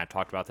 and we kind of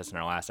talked about this in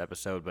our last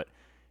episode, but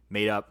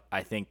made up,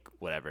 I think,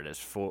 whatever it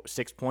is,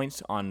 6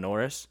 points on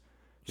Norris.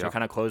 So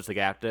kind of closed the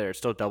gap there. It's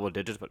still double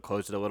digits, but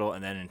closed it a little.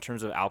 And then in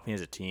terms of Alpine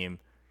as a team,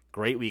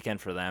 great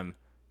weekend for them.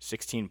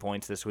 16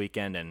 points this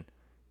weekend, and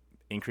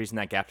increasing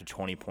that gap to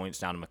 20 points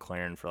down to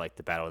McLaren for like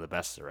the battle of the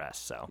best of the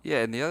rest. So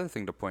Yeah, and the other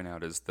thing to point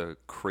out is the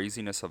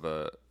craziness of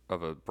a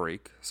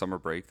summer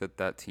break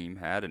that team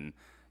had, and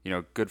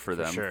good for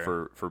them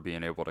for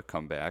being able to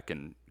come back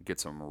and get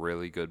some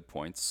really good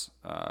points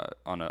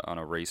on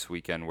a race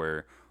weekend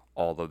where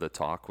all of the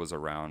talk was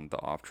around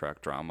the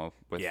off-track drama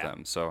with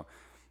them. So,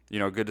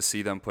 good to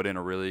see them put in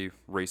a really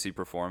racy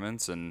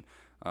performance, and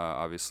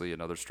obviously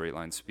another straight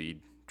line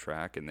speed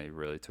track, and they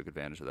really took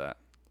advantage of that.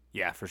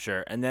 Yeah, for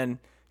sure. And then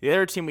the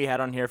other team we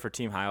had on here for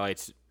team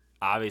highlights,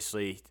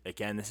 obviously,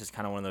 again, this is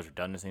kind of one of those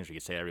redundant things we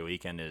could say every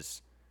weekend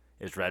is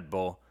Red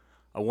Bull.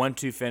 A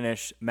 1-2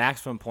 finish,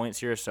 maximum points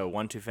here, so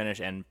 1-2 finish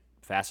and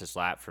fastest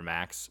lap for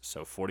Max,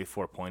 so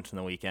 44 points in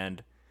the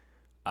weekend.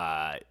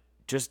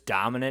 Just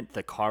dominant.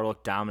 The car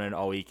looked dominant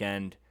all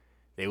weekend.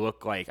 They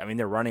look like,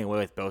 they're running away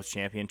with both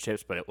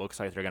championships, but it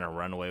looks like they're going to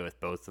run away with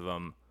both of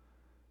them.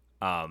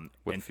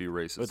 With a few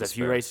races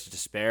to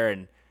spare.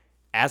 And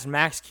as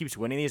Max keeps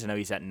winning these, I know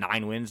he's at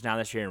 9 wins now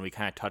this year, and we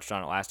kind of touched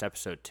on it last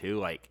episode too.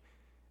 Like,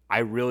 I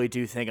really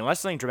do think,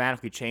 unless something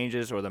dramatically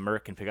changes or the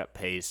Merc can pick up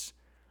pace,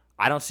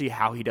 I don't see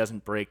how he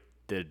doesn't break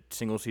the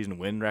single season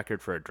win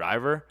record for a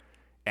driver.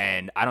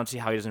 And I don't see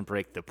how he doesn't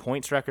break the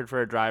points record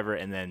for a driver,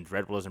 and then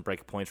Red Bull doesn't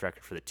break a points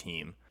record for the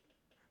team.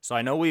 So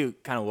I know we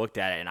kind of looked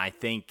at it, and I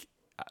think,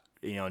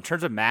 in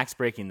terms of Max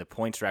breaking the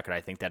points record,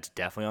 I think that's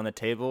definitely on the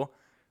table.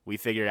 We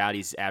figured out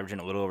he's averaging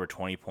a little over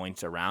 20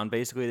 points a round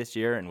basically this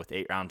year, and with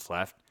 8 rounds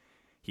left,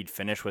 he'd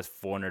finish with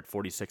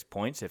 446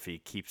 points if he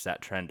keeps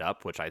that trend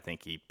up, which I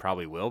think he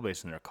probably will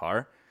based on their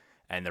car.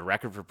 And the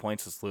record for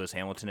points was Lewis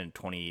Hamilton in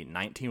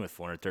 2019 with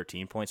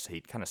 413 points, so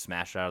he'd kind of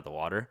smashed it out of the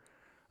water.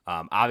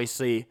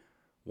 Obviously,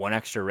 one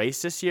extra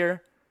race this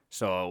year,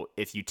 so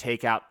if you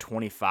take out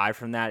 25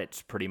 from that,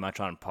 it's pretty much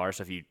on par.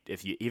 So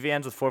if he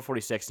ends with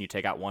 446 and you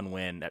take out one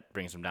win, that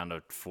brings him down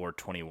to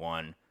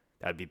 421.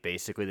 That would be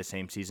basically the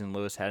same season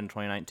Lewis had in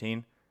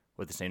 2019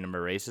 with the same number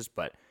of races.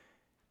 But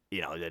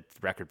the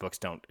record books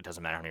it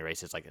doesn't matter how many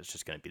races. Like, it's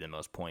just going to be the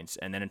most points.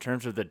 And then in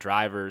terms of the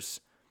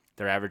drivers,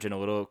 they're averaging a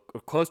little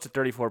close to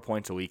 34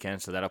 points a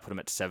weekend, so that'll put them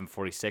at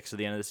 746 at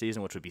the end of the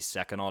season, which would be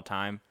second all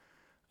time.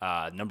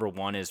 Number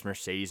one is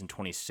Mercedes in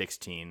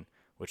 2016,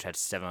 which had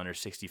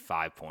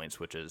 765 points,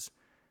 which is,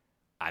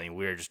 I mean,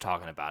 we were just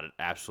talking about it.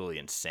 Absolutely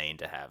insane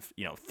to have,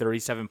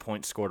 37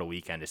 points scored a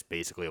weekend is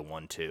basically a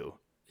 1-2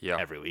 Yeah,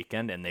 every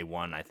weekend. And they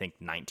won, I think,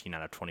 19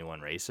 out of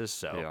 21 races.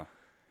 So yeah,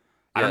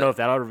 I don't yeah. know if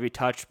that'll ever be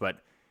touched,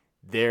 but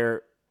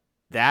they're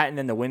that and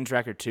then the wins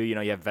record, too. You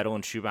have Vettel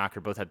and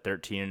Schumacher both had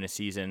 13 in a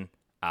season.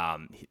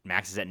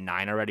 Max is at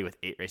 9 already with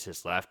 8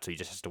 races left. So he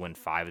just has to win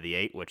 5 of the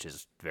 8, which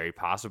is very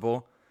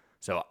possible.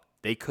 So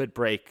they could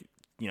break,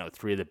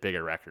 3 of the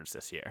bigger records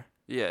this year.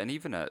 Yeah, and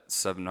even at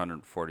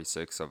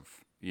 746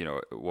 of,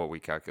 what we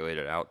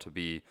calculated out to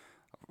be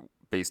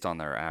based on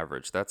their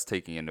average, that's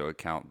taking into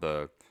account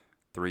the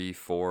 3,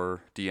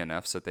 4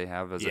 DNFs that they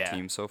have as a Yeah.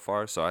 team so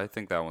far. So I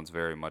think that one's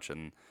very much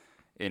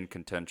in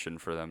contention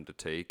for them to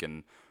take.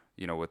 And,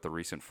 with the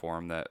recent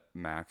form that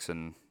Max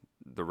and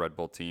the Red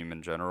Bull team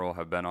in general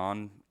have been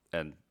on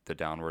and the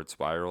downward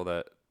spiral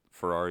that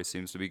Ferrari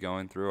seems to be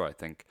going through, I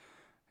think,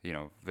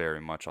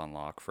 very much on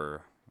lock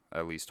for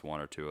at least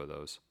one or two of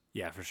those.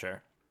 Yeah, for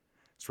sure.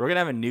 So we're going to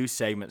have a new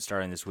segment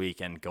starting this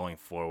weekend going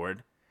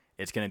forward.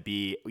 It's going to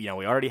be, we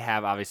already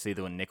have obviously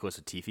the Nicholas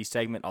Latifi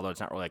segment, although it's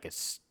not really like a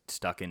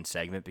stuck in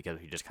segment because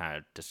we just kind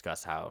of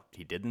discussed how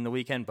he did in the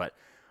weekend. But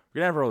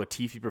we're going to have a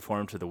Latifi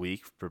performance of the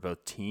week for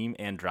both team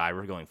and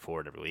driver going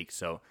forward every week.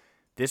 So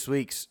this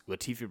week's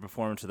Latifi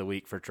performance of the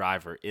week for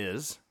driver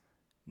is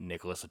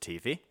Nicholas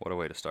Latifi. What a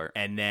way to start.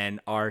 And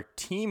then our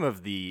team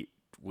of the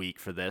week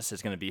for this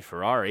is going to be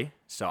Ferrari.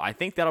 So I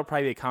think that'll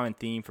probably be a common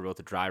theme for both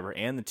the driver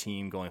and the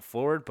team going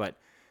forward. But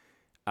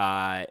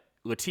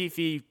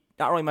Latifi,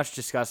 not really much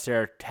discussed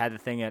there. Had the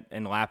thing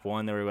in lap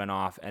 1 that we went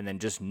off, and then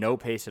just no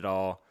pace at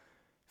all.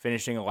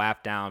 Finishing a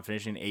lap down,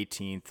 finishing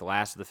 18th, the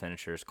last of the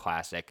finishers,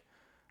 classic.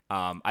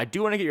 I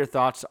do want to get your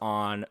thoughts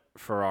on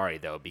Ferrari,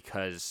 though,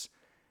 because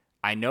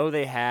I know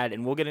they had,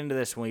 and we'll get into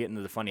this when we get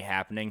into the funny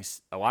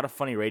happenings, a lot of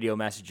funny radio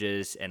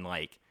messages and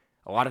like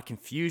a lot of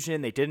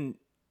confusion. They didn't,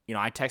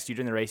 I texted you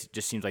during the race. It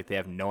just seems like they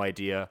have no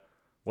idea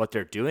what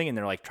they're doing, and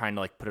they're like trying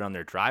to like put it on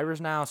their drivers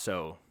now.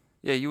 So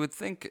Yeah, you would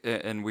think,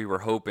 and we were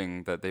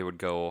hoping that they would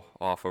go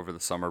off over the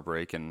summer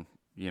break and,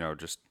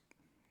 just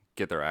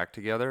get their act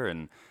together.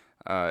 And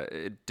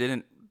it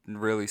didn't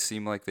really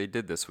seem like they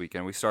did this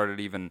weekend. We started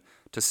even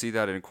to see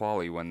that in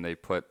quali when they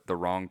put the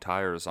wrong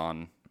tires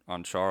on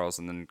Charles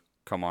and then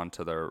come on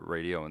to their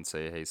radio and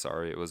say, hey,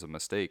 sorry, it was a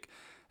mistake.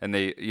 And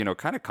they,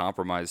 kind of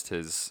compromised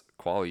his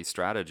quali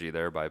strategy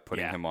there by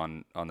putting him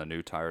on the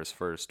new tires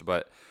first.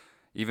 But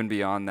even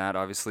beyond that,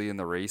 obviously in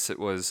the race, it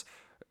was,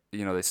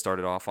 they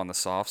started off on the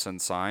softs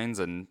and signs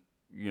and,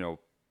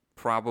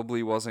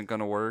 probably wasn't going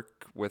to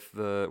work with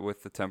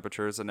the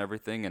temperatures and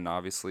everything. And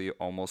obviously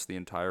almost the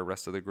entire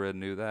rest of the grid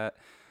knew that.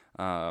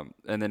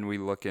 And then we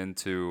look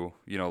into,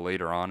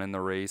 later on in the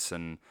race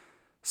and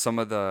some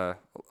of the,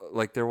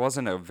 like, there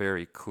wasn't a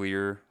very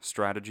clear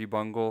strategy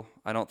bungle,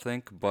 I don't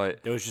think,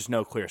 but there was just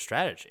no clear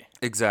strategy.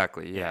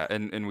 exactly, yeah.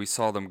 And we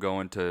saw them go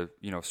into,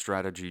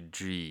 strategy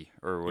G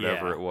or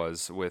whatever it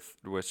was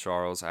with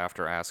Charles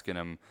after asking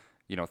him,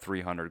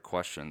 300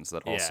 questions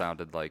that all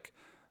sounded like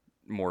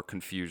more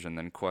confusion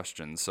than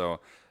questions. So,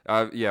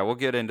 we'll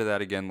get into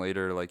that again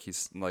later,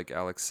 like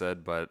Alex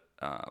said, but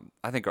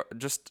I think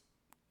just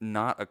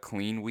not a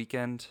clean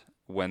weekend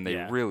when they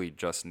really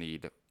just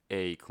need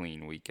a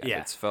clean weekend.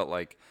 Yeah. It's felt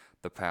like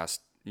the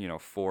past, 4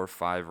 or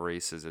 5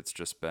 races, it's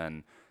just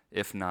been,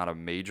 if not a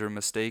major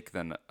mistake,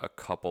 then a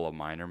couple of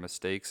minor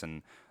mistakes,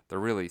 and they're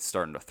really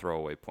starting to throw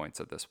away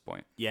points at this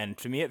point. Yeah, and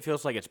to me it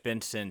feels like it's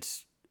been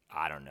since,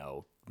 I don't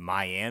know,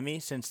 Miami,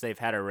 since they've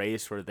had a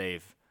race where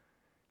they've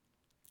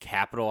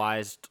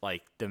capitalized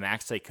like the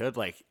max they could.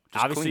 Like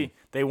Just obviously clean.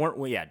 they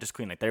weren't, just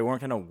clean. Like they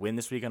weren't gonna win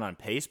this weekend on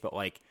pace, but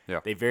like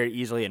they very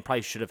easily and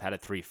probably should have had a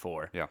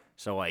 3-4. Yeah.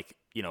 So like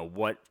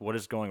what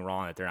is going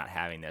wrong that they're not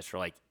having this? Or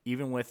like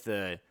even with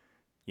the,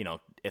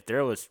 if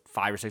there was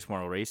 5 or 6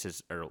 more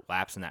races or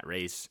laps in that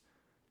race,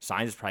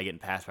 Sainz is probably getting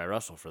passed by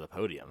Russell for the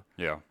podium.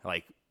 Yeah.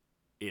 Like,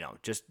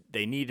 just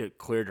they need a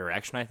clear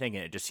direction, I think,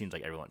 and it just seems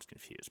like everyone's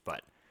confused.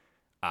 But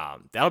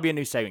that'll be a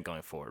new segment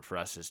going forward for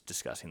us, is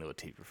discussing the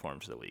Latifi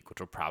performance of the week, which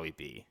will probably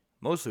be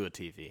mostly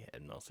Latifi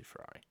and mostly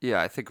Ferrari.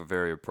 Yeah, I think a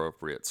very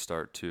appropriate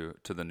start to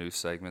the new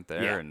segment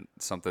there, and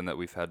something that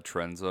we've had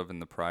trends of in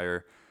the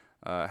prior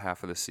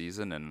half of the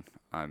season, and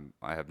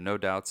I have no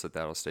doubts that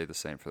that'll stay the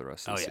same for the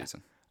rest of the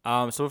season.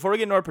 So before we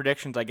get into our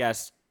predictions, I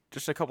guess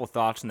just a couple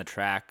thoughts on the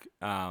track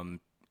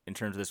in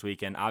terms of this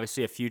weekend.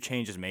 Obviously, a few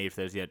changes made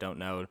for those of you that don't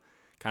know,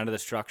 kind of the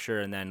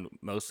structure, and then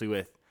mostly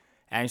with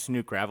adding some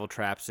new gravel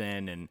traps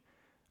in, and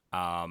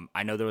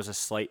I know there was a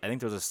slight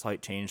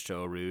change to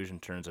Eau Rouge in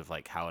terms of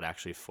like how it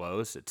actually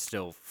flows. It's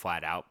still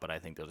flat out, but I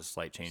think there's a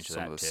slight change to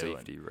Some that of the too,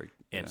 safety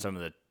and some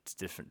of the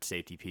different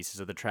safety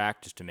pieces of the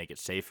track just to make it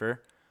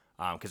safer.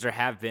 Because there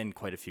have been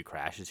quite a few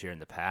crashes here in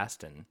the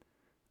past, and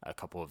a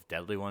couple of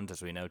deadly ones,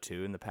 as we know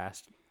too, in the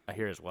past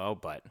here as well.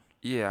 But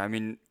yeah, I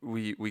mean,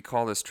 we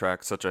call this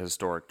track such a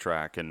historic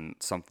track and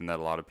something that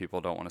a lot of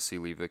people don't want to see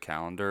leave the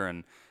calendar.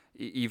 And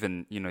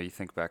even, you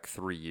think back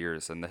 3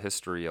 years, and the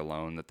history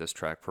alone that this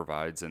track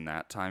provides in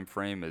that time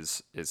frame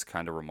is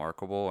kind of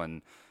remarkable.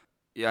 And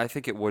yeah, I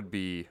think it would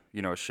be,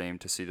 a shame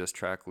to see this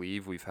track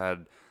leave. We've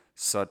had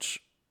such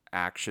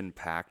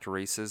action-packed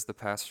races the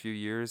past few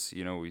years.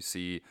 We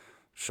see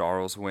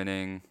Charles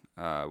winning.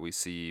 We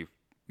see,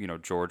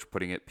 George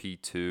putting it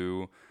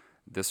P2.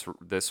 This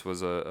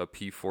was a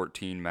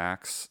P14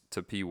 max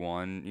to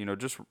P1.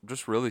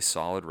 Just really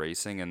solid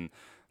racing, and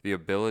the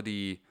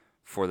ability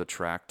for the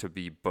track to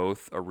be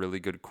both a really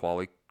good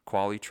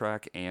quali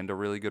track and a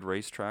really good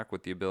racetrack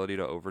with the ability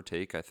to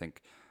overtake, I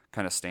think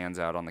kind of stands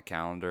out on the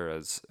calendar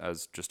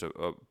as just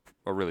a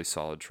really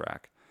solid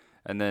track.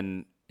 And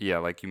then, yeah,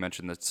 like you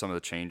mentioned, that some of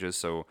the changes.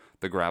 So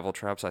the gravel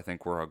traps, I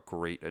think, were a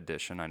great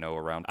addition. I know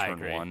around I turn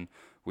agree. one,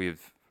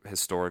 we've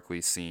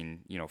historically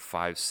seen,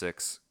 5,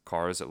 6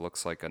 cars. It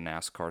looks like a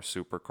NASCAR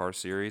supercar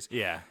series.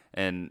 Yeah.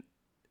 And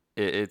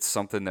it's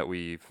something that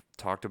we've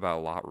talked about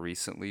a lot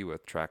recently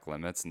with track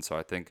limits. And so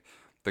I think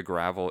the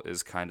gravel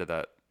is kind of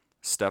that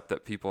step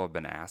that people have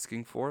been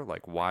asking for.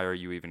 Like, why are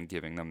you even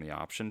giving them the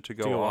option to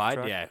To go go off wide,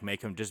 track? yeah,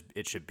 make them just.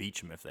 It should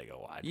beach them if they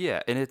go wide.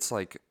 Yeah, and it's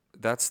like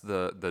that's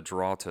the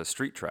draw to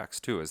street tracks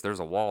too, is there's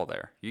a wall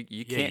there. You Yeah,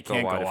 you can't go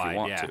can't wide go if wide, you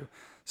want yeah. to.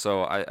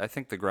 So I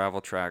think the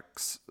gravel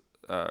tracks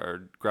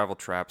or gravel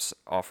traps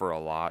offer a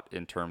lot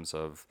in terms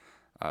of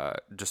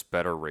just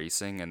better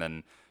racing. And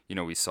then,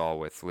 we saw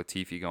with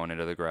Latifi going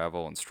into the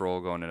gravel and Stroll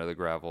going into the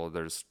gravel,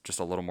 there's just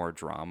a little more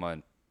drama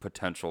and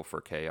potential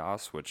for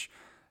chaos, which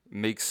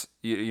makes,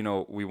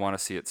 we want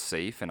to see it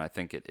safe, and I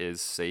think it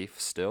is safe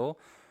still.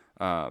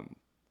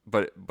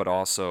 But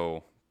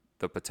also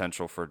the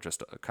potential for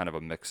just a kind of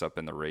a mix up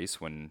in the race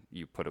when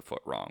you put a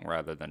foot wrong,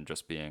 rather than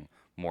just being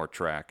more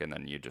track and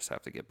then you just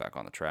have to get back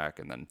on the track,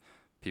 and then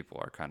people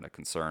are kind of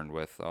concerned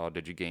with, oh,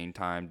 did you gain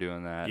time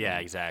doing that? Yeah,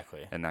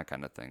 exactly. And that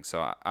kind of thing.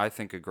 So I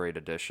think a great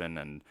addition,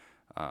 and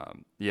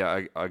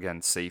yeah,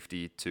 again,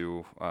 safety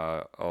to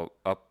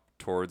up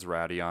towards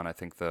Radion. I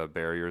think the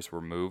barriers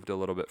were moved a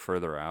little bit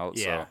further out.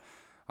 Yeah.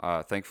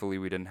 So thankfully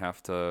we didn't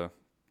have to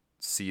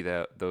see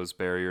those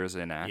barriers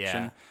in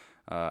action.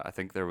 I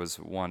think there was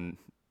one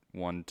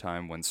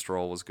time when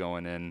Stroll was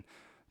going in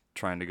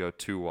trying to go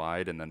too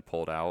wide and then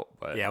pulled out.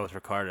 But Yeah, with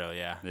Ricardo,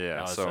 yeah. Yeah,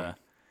 That was, so-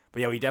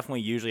 but yeah, we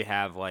definitely usually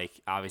have,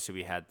 like, obviously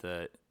we had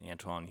the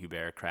Antoine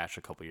Hubert crash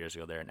a couple years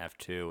ago there in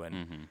F2,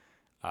 and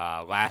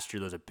last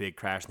year there was a big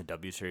crash in the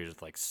W Series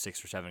with like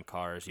 6 or 7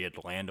 cars. You had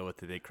Lando with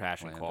the big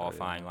crash in Lando,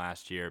 qualifying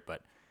last year,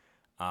 but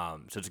so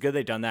it's good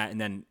they've done that. And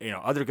then,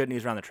 other good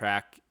news around the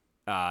track,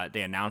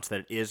 they announced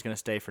that it is going to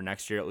stay for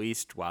next year at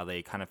least, while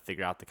they kind of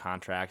figure out the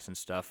contracts and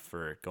stuff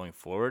for going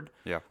forward.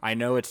 Yeah. I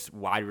know it's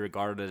widely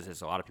regarded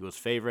as a lot of people's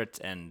favorites,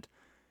 and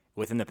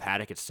within the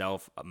paddock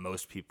itself,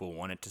 most people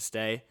want it to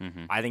stay.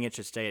 I think it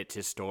should stay. It's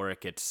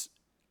historic. It's,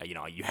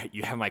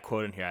 you have my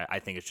quote in here. I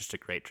think it's just a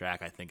great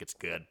track. I think it's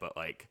good, but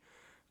like,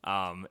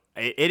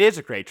 it is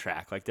a great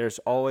track. Like, there's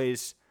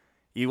always,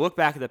 you look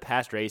back at the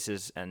past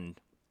races, and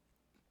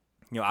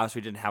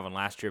obviously we didn't have one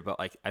last year, but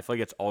like, I feel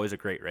like it's always a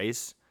great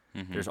race.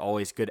 There's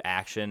always good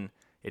action.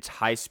 It's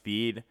high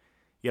speed.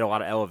 You get a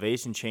lot of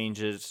elevation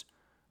changes.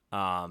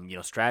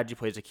 Strategy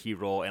plays a key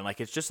role, and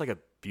like, it's just like a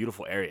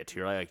beautiful area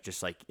too, right? Like,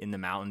 just like in the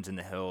mountains, in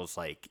the hills,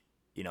 like,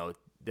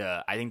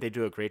 I think they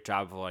do a great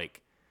job of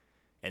like,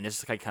 and this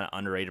is like kind of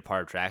underrated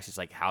part of tracks, is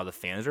like how the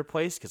fans are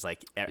placed, because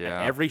like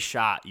Yeah. every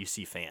shot you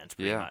see fans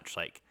pretty Yeah. much,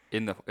 like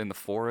in the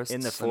forest,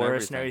 and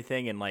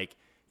everything, and like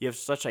you have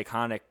such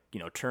iconic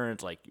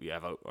turns, like you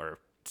have or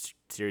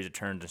series of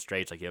turns and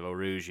straights, like you have Eau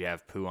Rouge, you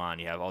have Pouin,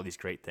 you have all these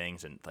great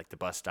things, and like the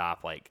bus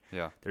stop, like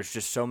Yeah. there's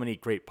just so many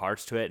great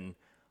parts to it, and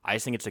I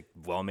just think it's a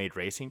well-made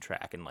racing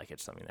track, and like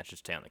it's something that should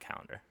stay on the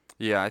calendar.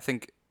 Yeah, I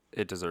think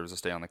it deserves to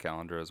stay on the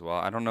calendar as well.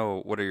 I don't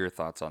know, what are your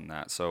thoughts on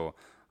that? So,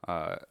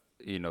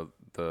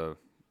 the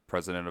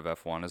president of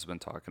F1 has been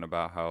talking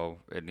about how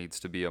it needs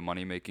to be a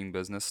money-making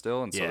business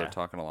still, and so Yeah. they're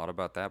talking a lot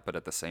about that, but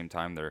at the same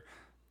time they're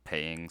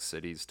paying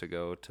cities to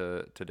go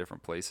to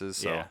different places.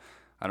 So Yeah.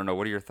 I don't know,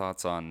 what are your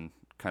thoughts on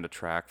kind of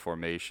track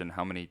formation?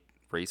 How many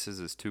races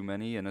is too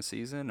many in a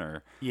season,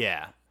 or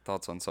Yeah.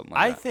 thoughts on something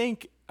like I that?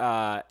 think,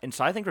 and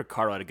so I think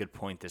Ricardo had a good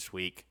point this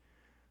week.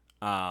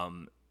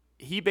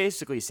 He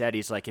basically said,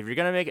 he's like, if you're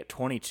gonna make it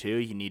 22,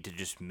 you need to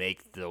just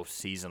make the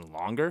season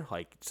longer,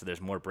 like so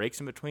there's more breaks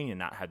in between, and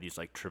not have these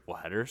like triple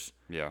headers.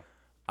 Yeah.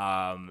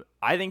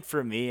 I think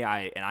for me,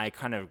 I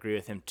kind of agree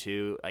with him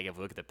too. Like, if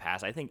we look at the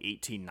past, I think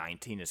 18,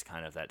 19 is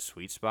kind of that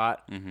sweet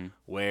spot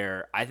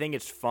where I think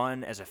it's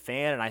fun as a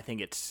fan, and I think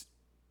it's,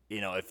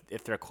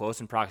 if they're close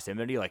in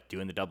proximity, like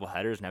doing the double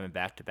headers and having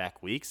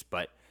back-to-back weeks.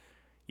 But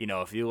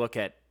if you look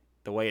at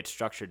the way it's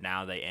structured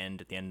now, they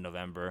end at the end of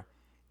November.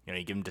 You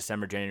give them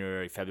December,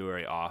 January,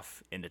 February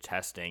off into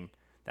testing.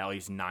 That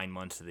leaves 9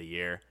 months of the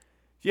year.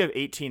 If you have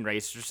 18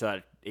 races,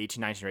 so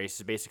 18, 19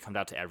 races, it basically comes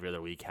out to every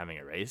other week having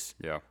a race.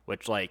 Yeah.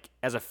 Which, like,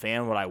 as a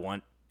fan,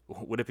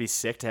 would it be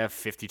sick to have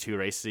 52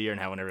 races a year and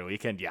have one every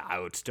weekend? Yeah, I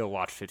would still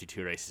watch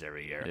 52 races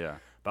every year. Yeah.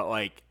 But,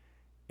 like,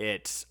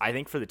 I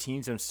think for the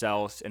teams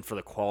themselves and for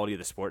the quality of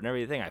the sport and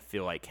everything, I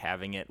feel like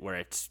having it where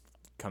it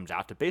comes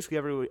out to basically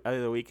every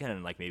other weekend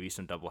and, like, maybe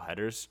some double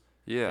headers.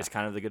 Yeah. It's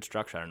kind of the good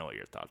structure. I don't know what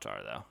your thoughts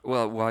are, though.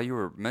 Well, while you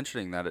were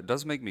mentioning that, it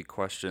does make me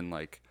question,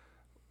 like,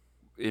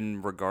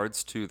 in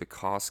regards to the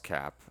cost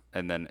cap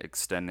and then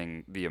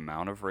extending the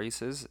amount of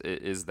races,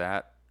 is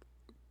that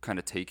kind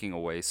of taking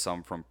away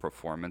some from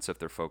performance if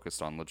they're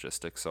focused on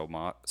logistics so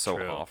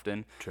True.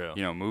 often? True.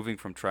 Moving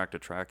from track to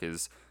track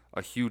is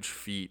a huge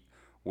feat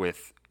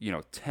with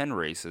 10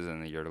 races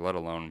in the year, let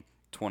alone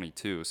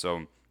 22.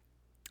 So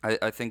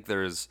I think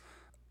there's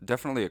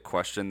definitely a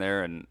question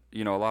there, and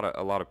a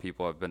lot of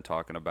people have been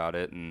talking about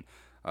it, and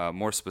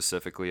more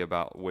specifically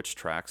about which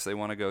tracks they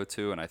want to go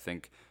to. And I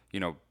think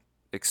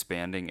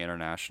expanding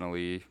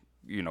internationally,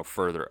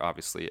 further.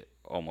 Obviously,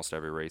 almost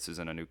every race is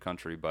in a new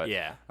country, but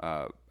Yeah.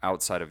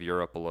 outside of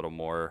Europe, a little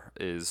more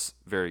is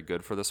very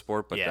good for the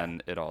sport. But Yeah.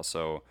 then it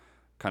also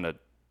kind of,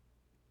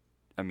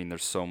 I mean,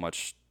 there's so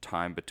much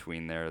time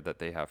between there that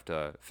they have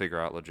to figure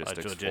out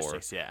logistics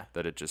for, Yeah.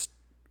 that it just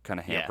kind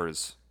of Yeah.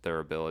 hampers their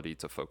ability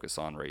to focus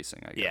on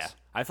racing, I Yeah. guess.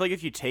 I feel like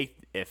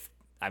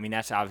I mean,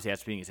 that's obviously has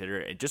to be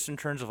considered. And just in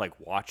terms of like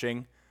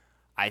watching,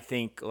 I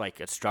think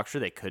like a structure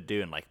they could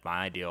do, and like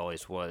my idea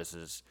always was,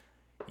 is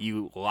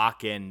you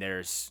lock in.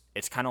 It's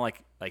kind of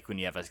like when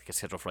you have like a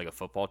schedule for like a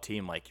football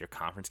team, like your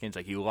conference games.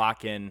 Like you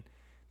lock in.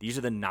 These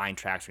are the 9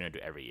 tracks we're gonna do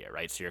every year,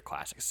 right? So your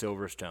classic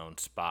Silverstone,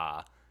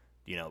 Spa,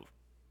 you know,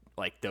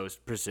 like those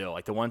Brazil,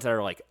 like the ones that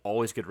are like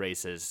always good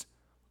races,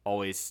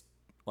 always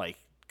like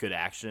good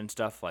action and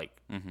stuff. Like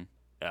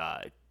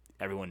uh,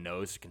 everyone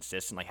knows is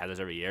consistent, like have those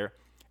every year,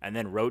 and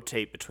then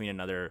rotate between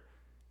another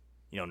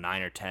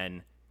 9 or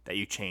 10 that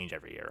you change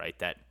every year, right?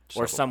 That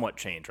or Shuffle. somewhat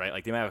change, right?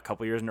 Like they might have a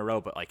couple years in a row,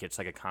 but like it's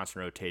like a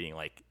constant rotating,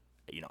 like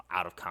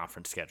out of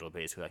conference schedule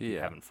basically, like you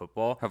Yeah. have in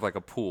football, Have like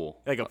a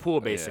pool. like a pool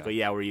Yeah. basically,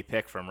 yeah, where you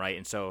pick from, right?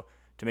 And so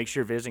to make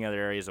sure you're visiting other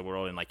areas of the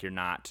world and like you're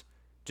not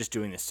just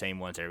doing the same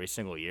ones every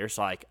single year.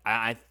 So like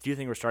I do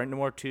think we're starting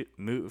to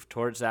move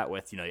towards that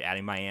with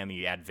adding Miami,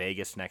 you add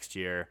Vegas next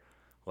year,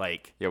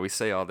 like. Yeah, we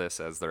say all this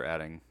as they're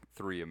adding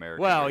 3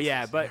 American Well, races.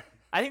 yeah, but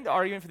I think the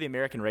argument for the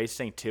American race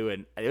thing too,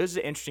 and it was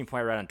an interesting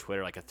point I read on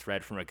Twitter, like a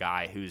thread from a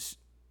guy who's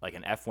like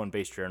an F1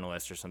 based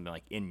journalist or something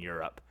like in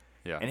Europe.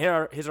 Yeah.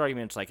 And his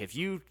argument's like, if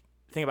you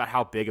think about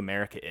how big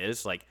America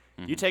is, like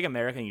you take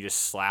America and you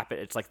just slap it,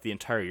 it's like the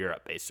entire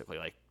Europe basically.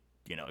 Like,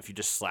 if you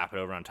just slap it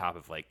over on top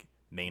of like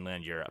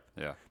mainland Europe,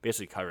 Yeah.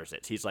 basically covers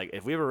it. So he's like,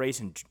 if we have a race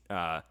in,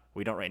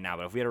 we don't right now,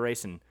 but if we had a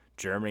race in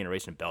Germany and a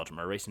race in Belgium,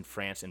 or a race in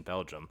France and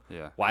Belgium,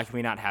 Yeah. why can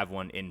we not have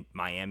one in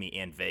Miami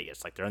and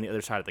Vegas? Like they're on the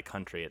other side of the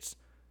country. It's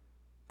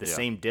the Yeah.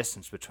 same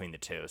distance between the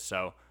two.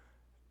 So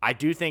I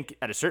do think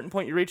at a certain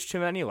point you reach too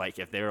many. Like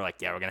if they were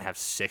like, yeah, we're gonna have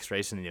 6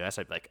 races in the U.S.,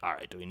 I'd be like, all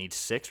right, do we need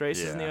 6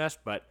 races in the Yeah. U.S.?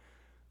 But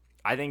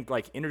I think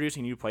like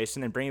introducing new places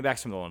and then bringing back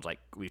some of the ones like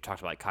we've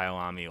talked about, like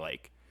Kyalami,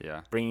 like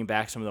Yeah. bringing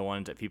back some of the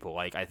ones that people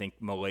like. I think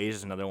Malaysia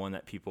is another one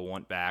that people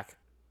want back.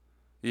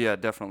 Yeah,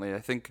 definitely. I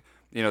think,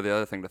 the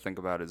other thing to think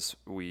about is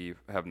we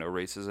have no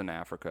races in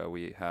Africa.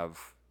 We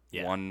have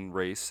Yeah. one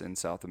race in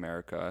South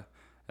America,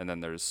 and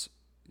then there's,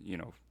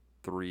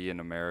 3 in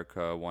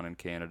America, 1 in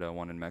Canada,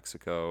 1 in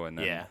Mexico, and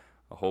then Yeah.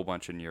 a whole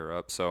bunch in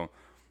Europe. So,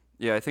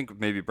 yeah, I think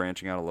maybe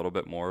branching out a little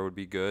bit more would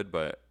be good,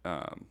 but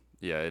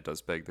yeah, it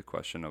does beg the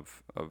question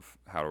of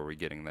how are we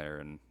getting there,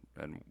 and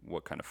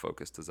what kind of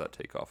focus does that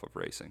take off of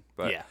racing.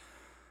 But Yeah.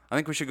 I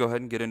think we should go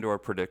ahead and get into our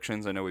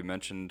predictions. I know we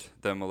mentioned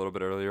them a little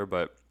bit earlier,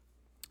 but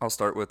I'll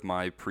start with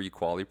my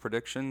pre-quali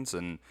predictions,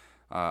 and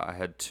I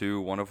had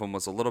 2. One of them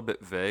was a little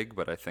bit vague,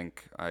 but I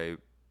think I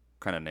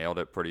kind of nailed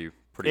it pretty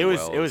It was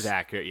well. it was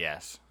accurate,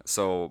 yes.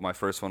 So my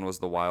first one was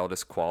the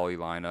wildest quali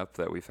lineup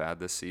that we've had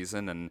this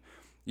season, and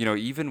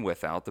even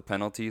without the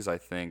penalties, I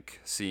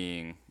think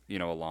seeing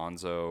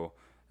Alonso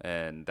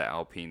and the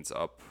Alpines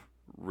up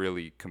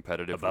really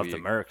competitively Above the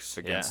Mercs,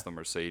 against yeah. the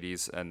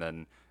Mercedes, and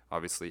then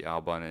obviously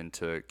Albon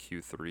into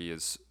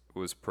Q3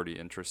 was pretty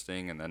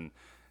interesting, and then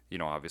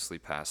obviously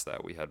past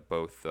that we had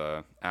both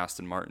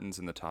Aston Martins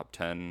in the top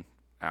 10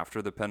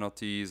 after the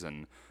penalties,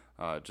 and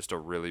just a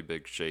really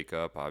big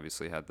shakeup.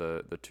 Obviously had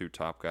the 2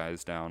 top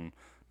guys down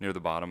near the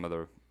bottom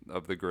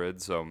of the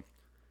grid, so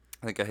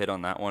I think I hit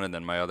on that one. And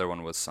then my other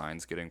one was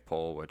Sainz getting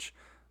pole, which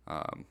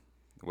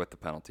with the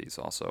penalties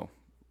also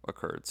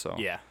occurred. So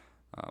Yeah.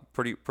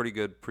 pretty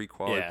good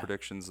pre-quali Yeah.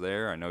 predictions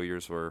there. I know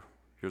yours were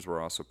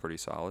also pretty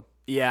solid.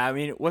 Yeah, I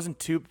mean, it wasn't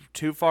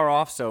too far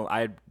off. So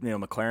I had,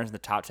 McLaren's in the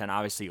top 10.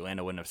 Obviously,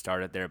 Lando wouldn't have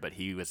started there, but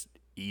he was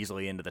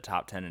easily into the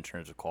top 10 in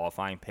terms of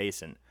qualifying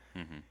pace. And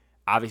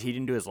obviously, he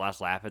didn't do his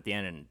last lap at the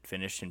end and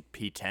finished in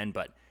P10.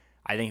 But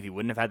I think if he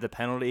wouldn't have had the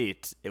penalty,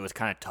 it was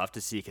kind of tough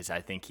to see, because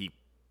I think he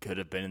could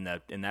have been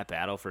in that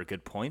battle for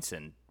good points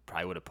and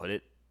probably would have put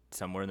it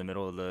somewhere in the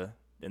middle of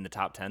in the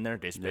top 10 there,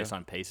 based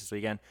on pace this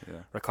weekend. Yeah.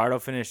 Ricardo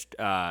finished.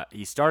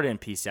 He started in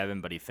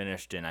P7, but he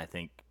finished in, I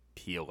think,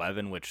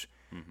 P11, which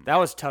that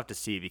was tough to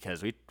see,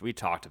 because we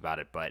talked about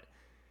it. But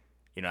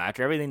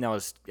after everything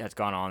that has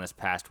gone on this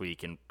past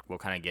week, and we'll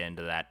kind of get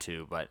into that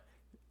too, but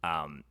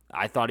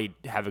I thought he'd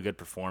have a good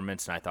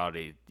performance, and I thought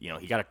he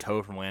got a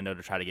tow from Lando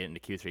to try to get into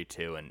Q3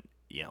 too, and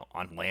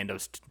on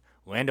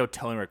Lando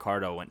towing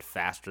Ricardo went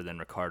faster than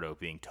Ricardo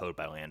being towed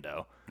by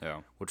Lando,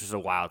 Yeah. which was a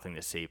wild thing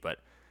to see. But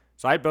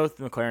so I had both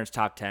McLaren's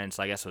top 10,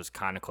 so I guess it was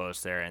kind of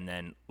close there. And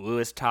then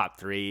Lewis top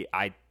 3.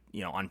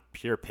 on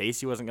pure pace,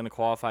 he wasn't going to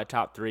qualify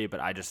top 3, but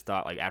I just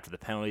thought, like, after the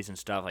penalties and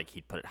stuff, like,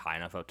 he'd put it high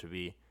enough up to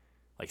be,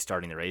 like,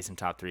 starting the race in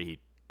top 3. He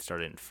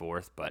started in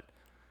 4th, but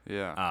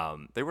Yeah.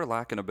 They were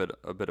lacking a bit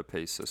of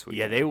pace this yeah,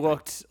 weekend, they I think.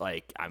 looked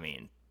like, I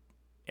mean,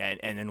 and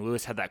then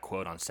Lewis had that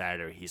quote on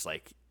Saturday. He's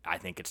like, I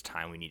think it's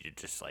time we need to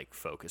just, like,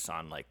 focus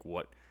on, like,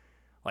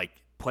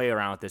 play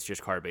around with this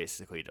year's car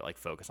basically to, like,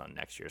 focus on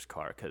next year's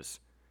car, because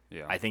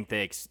Yeah. I think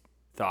they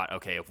thought,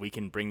 okay, if we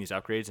can bring these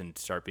upgrades and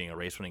start being a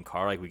race-winning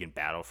car, like, we can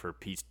battle for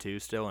P2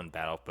 still and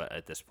battle. But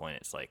at this point,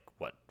 it's like,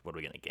 what are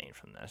we going to gain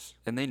from this?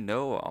 And they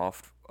know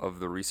off of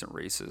the recent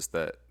races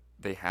that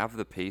they have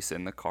the pace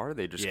in the car.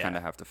 They just kind Yeah.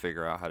 of have to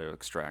figure out how to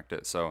extract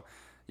it. So,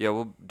 yeah,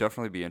 will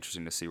definitely be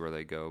interesting to see where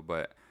they go.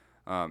 But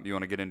you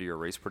want to get into your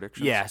race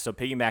predictions? Yeah, so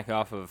piggyback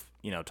off of,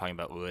 talking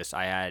about Lewis,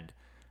 I had,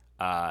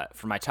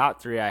 for my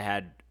top 3, I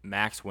had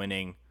Max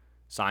winning,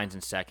 Sainz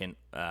in second,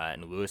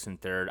 and Lewis in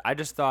third. I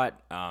just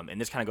thought, and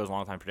this kind of goes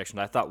along with my predictions,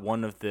 I thought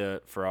one of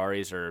the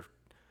Ferraris or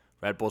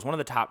Red Bulls, one of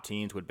the top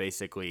teams would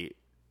basically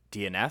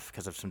DNF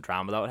because of some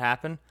drama that would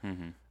happen.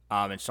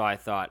 And so I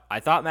thought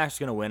Max was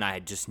going to win. I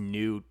just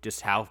knew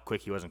just how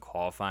quick he was in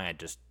qualifying. I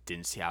just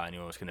didn't see how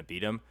anyone was going to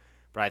beat him.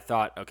 But I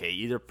thought, okay,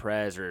 either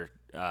Perez or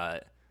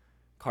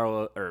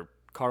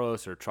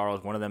Carlos or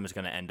Charles, one of them is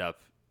going to end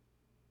up,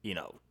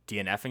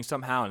 DNFing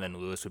somehow, and then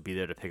Lewis would be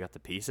there to pick up the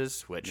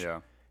pieces, which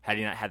Yeah. had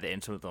he not had the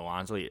incident with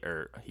Alonso,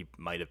 he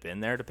might have been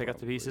there to pick up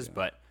the pieces. yeah.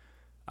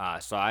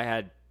 But so I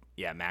had,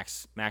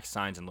 Max,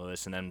 Sainz, and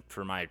Lewis. And then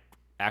for my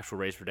actual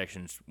race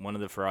predictions, one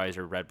of the Ferraris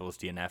or Red Bulls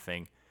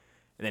DNFing.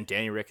 And then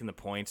Danny Rick in the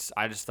points.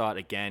 I just thought,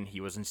 again,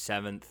 he was in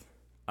 7th.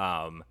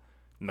 The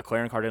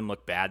McLaren car didn't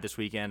look bad this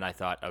weekend. I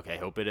thought, okay,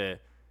 hope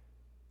it,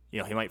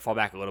 he might fall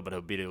back a little, but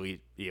he'll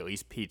be at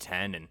least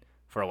P10. And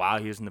for a while,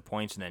 he was in the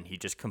points, and then he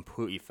just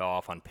completely fell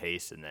off on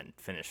pace and then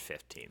finished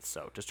 15th.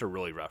 So just a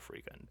really rough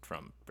weekend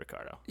from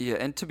Ricardo. Yeah,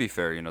 and to be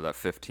fair, that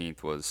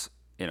 15th was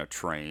in a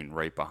train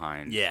right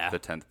behind Yeah. the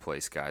 10th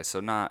place guy. So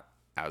not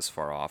as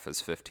far off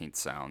as 15th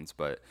sounds,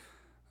 but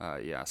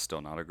yeah,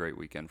 still not a great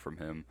weekend from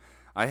him.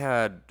 I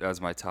had as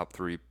my top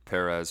 3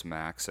 Perez,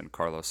 Max, and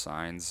Carlos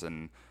Sainz,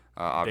 and Big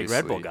obviously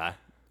Red Bull guy.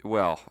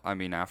 Well, I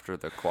mean, after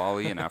the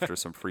quali and after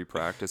some free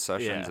practice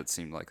sessions, Yeah. it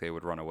seemed like they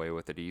would run away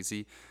with it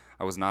easy.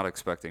 I was not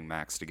expecting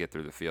Max to get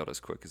through the field as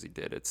quick as he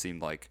did. It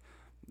seemed like,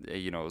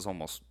 it was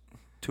almost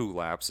 2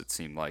 laps, it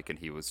seemed like, and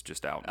he was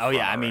just out in Oh front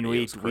yeah, I mean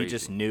already. It was we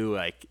just crazy. knew,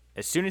 like,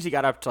 as soon as he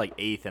got up to like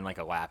 8th and like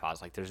a lap, I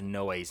was like, there's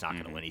no way he's not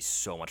gonna win. He's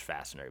so much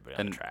faster than everybody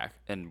on the track.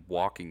 And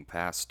walking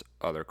past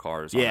other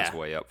cars on Yeah. his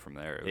way up from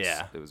there.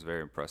 Yeah. It was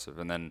very impressive.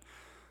 And then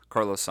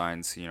Carlos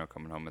Sainz,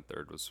 coming home in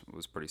third was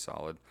pretty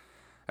solid.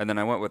 And then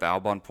I went with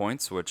Albon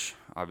points, which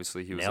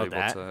obviously he was Nailed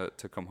able that.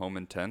 to come home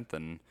in 10th.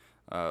 And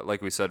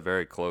like we said,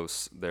 very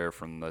close there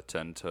from the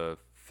 10 to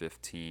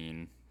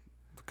 15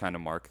 kind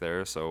of mark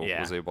there. So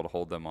Yeah. was able to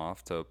hold them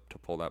off to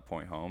pull that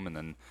point home. And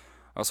then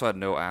I also had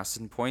no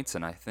Aston points.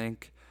 And I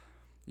think,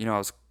 I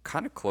was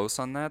kind of close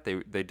on that.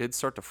 They did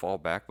start to fall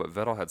back, but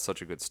Vettel had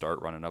such a good start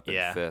running up in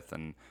Yeah. 5th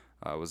and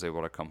was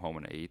able to come home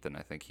in 8th. And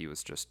I think he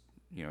was just,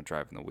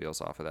 driving the wheels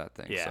off of that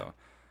thing. Yeah. So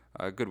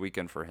a good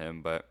weekend for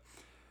him. But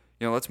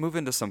let's move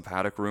into some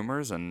paddock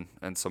rumors and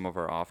some of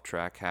our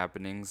off-track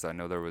happenings. I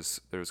know there was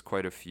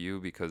quite a few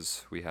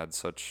because we had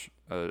such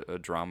a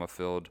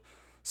drama-filled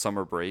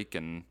summer break,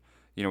 and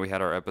we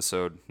had our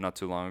episode not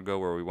too long ago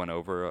where we went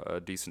over a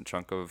decent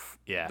chunk of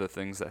Yeah. the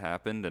things that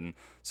happened, and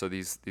so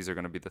these are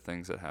going to be the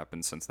things that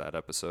happened since that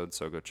episode.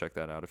 So go check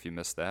that out if you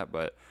missed that.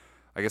 But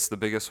I guess the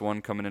biggest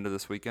one coming into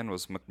this weekend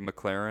was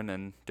McLaren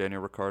and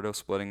Daniel Ricciardo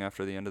splitting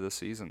after the end of the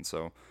season.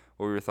 So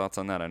what were your thoughts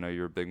on that? I know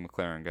you're a big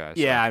McLaren guy.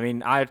 So. Yeah, I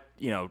mean,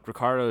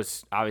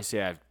 Ricardo's,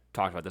 obviously, I've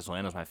talked about this.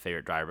 Lando's my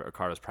favorite driver.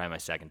 Ricardo's probably my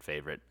second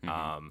favorite.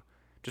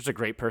 Just a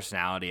great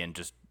personality, and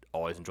just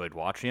always enjoyed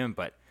watching him.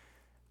 But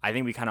I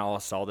think we kind of all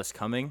saw this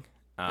coming,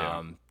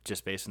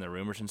 just based on the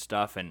rumors and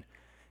stuff. And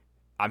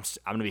I'm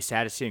gonna be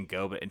sad to see him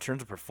go. But in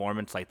terms of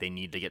performance, like, they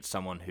need to get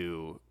someone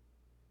who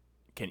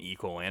can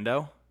equal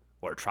Lando,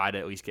 or try to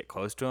at least get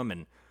close to him.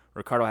 And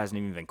Ricardo hasn't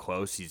even been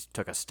close. He's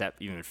took a step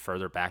even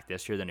further back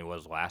this year than he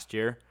was last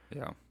year.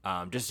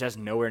 Yeah. Just has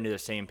nowhere near the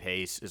same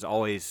pace. Is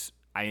always,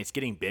 I mean, it's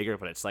getting bigger,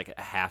 but it's like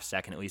a half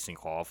second at least in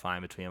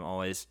qualifying between them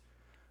always.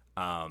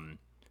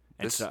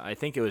 So I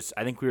think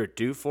we were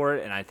due for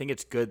it, and I think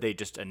it's good they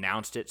just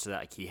announced it so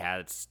that, like, he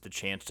has the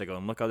chance to go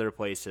and look other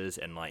places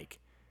and, like,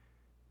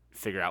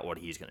 figure out what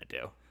he's gonna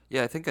do.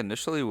 Yeah, I think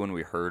initially when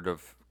we heard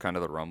of kind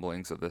of the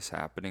rumblings of this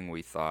happening,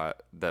 we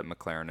thought that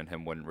McLaren and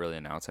him wouldn't really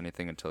announce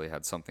anything until he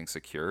had something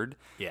secured.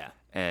 Yeah.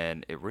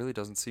 And it really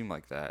doesn't seem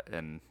like that.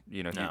 And,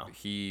 No.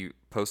 he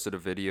posted a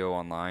video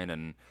online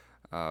and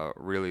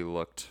really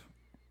looked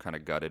kind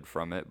of gutted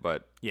from it,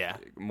 but Yeah.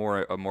 more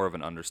of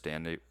an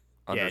understanding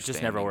Yeah, it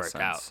just never worked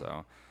sense. out.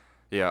 So,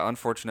 yeah,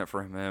 unfortunate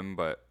for him,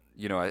 but,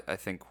 I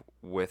think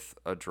with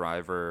a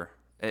driver,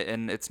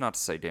 and it's not to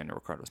say Daniel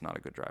Ricciardo's not a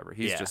good driver.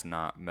 He's Yeah. just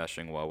not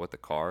meshing well with the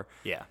car.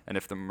 Yeah. And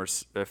if the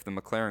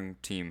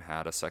McLaren team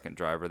had a second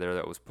driver there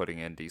that was putting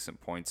in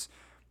decent points,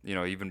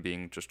 even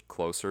being just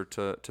closer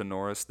to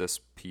Norris, this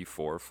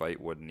P4 fight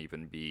wouldn't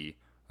even be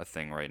a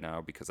thing right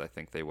now because I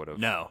think they would have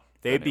No,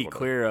 they'd been be able to.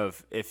 clear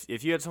of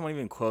if you had someone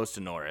even close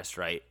to Norris,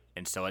 right?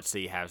 And so let's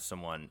say you have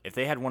someone, if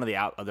they had one of the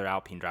other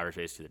Alpine drivers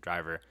race to the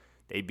driver,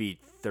 they'd be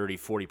 30,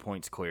 40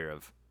 points clear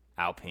of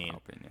Alpine,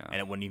 Alpine, yeah. and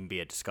it wouldn't even be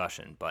a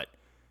discussion. But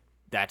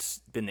that's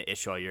been the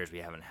issue all year is we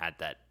haven't had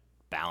that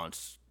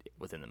balance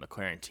within the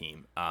McLaren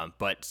team.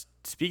 But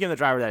speaking of the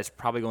driver that's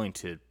probably going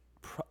to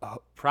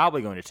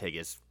take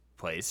his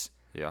place,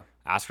 Yeah.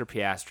 Oscar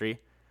Piastri.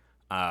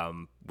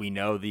 We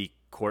know the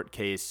court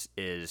case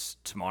is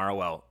tomorrow.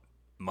 Well,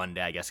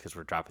 Monday, I guess, because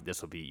we're dropping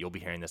this. You'll be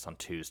hearing this on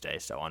Tuesday.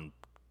 So on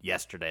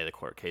yesterday, the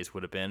court case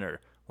would have been, or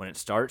when it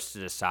starts to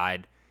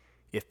decide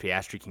if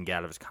Piastri can get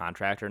out of his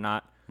contract or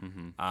not.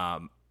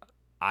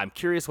 I'm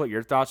curious what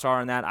your thoughts are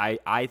on that.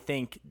 I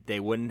think they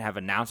wouldn't have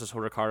announced this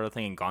whole Ricardo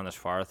thing and gone this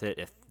far with it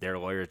if their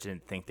lawyers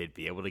didn't think they'd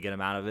be able to get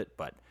him out of it.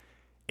 But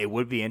it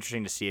would be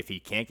interesting to see if he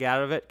can't get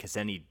out of it, because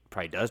then he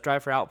probably does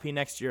drive for Alpine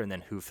next year, and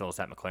then who fills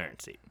that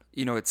McLaren seat?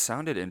 It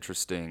sounded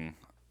interesting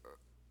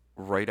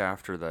right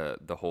after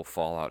the whole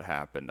fallout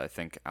happened. I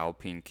think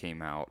Alpine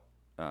came out.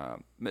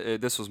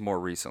 This was more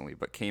recently,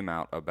 but came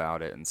out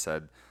about it and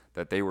said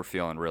that they were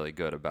feeling really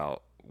good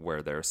about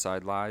where their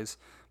side lies.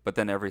 But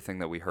then everything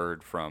that we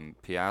heard from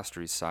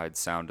Piastri's side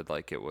sounded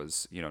like it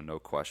was, no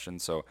question.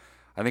 So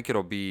I think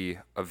it'll be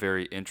a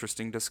very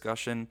interesting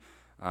discussion.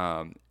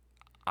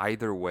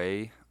 Either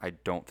way, I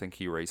don't think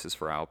he races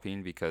for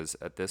Alpine because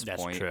at this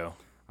That's point, true.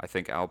 I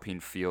think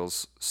Alpine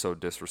feels so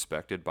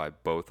disrespected by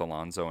both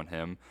Alonso and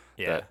him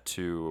that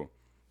to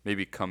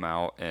maybe come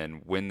out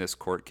and win this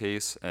court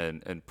case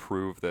and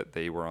prove that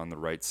they were on the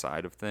right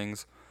side of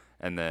things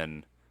and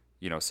then,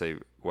 say,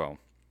 well,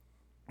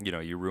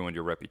 you ruined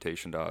your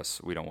reputation to us.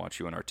 We don't want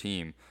you in our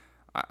team.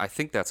 I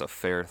think that's a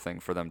fair thing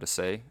for them to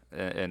say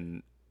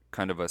and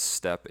kind of a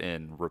step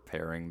in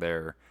repairing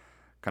their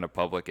kind of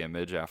public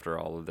image after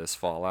all of this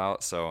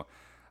fallout. So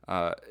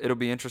it'll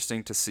be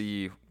interesting to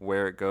see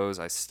where it goes.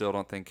 I still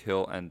don't think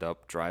he'll end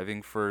up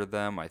driving for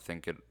them. I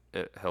think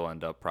he'll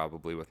end up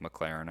probably with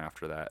McLaren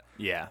after that.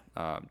 Yeah.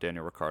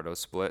 Daniel Ricciardo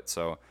split.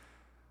 So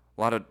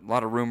a lot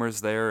of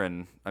rumors there,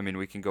 and I mean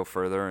we can go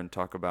further and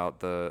talk about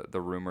the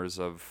rumors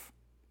of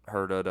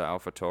Herta to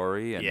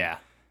AlphaTauri and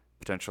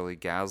potentially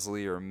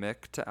Gasly or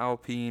Mick to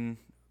Alpine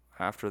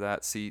after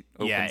that seat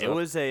opens Yeah, it up.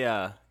 was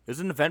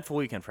an eventful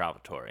weekend for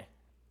AlphaTauri.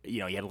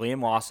 You had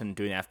Liam Lawson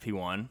doing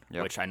FP1,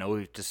 Yep. which I know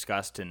we've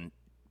discussed and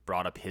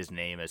brought up his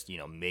name as,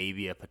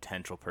 maybe a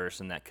potential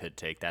person that could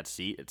take that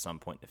seat at some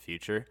point in the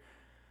future.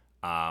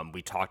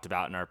 We talked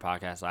about in our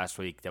podcast last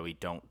week that we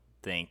don't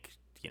think,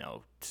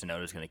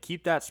 Tsunoda's going to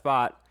keep that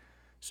spot.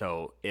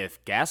 So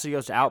if Gasly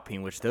goes to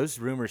Alpine, which those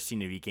rumors seem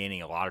to be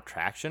gaining a lot of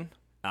traction,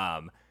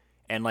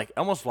 and like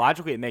almost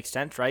logically it makes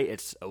sense, right?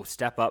 It's a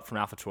step up from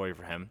AlphaTauri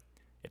for him.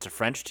 It's a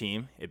French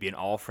team. It'd be an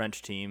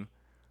all-French team.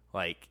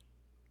 Like,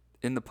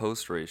 In the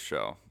post-race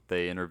show,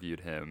 they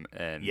interviewed him,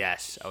 and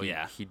yes,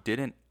 he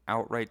didn't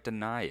outright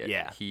deny it.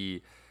 Yeah.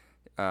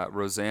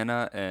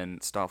 Rosanna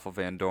and Stoffel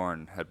Van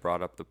Dorn had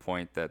brought up the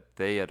point that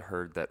they had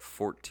heard that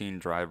 14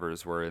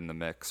 drivers were in the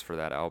mix for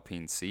that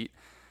Alpine seat,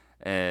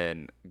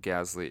 and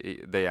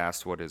Gasly, they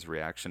asked what his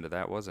reaction to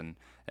that was, and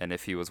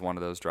if he was one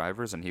of those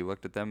drivers, and he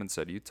looked at them and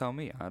said, "You tell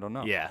me, I don't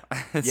know." Yeah,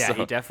 So-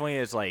 he definitely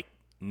is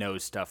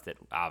knows stuff that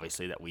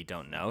obviously that we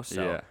don't know.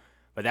 So, Yeah.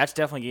 but that's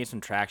definitely gained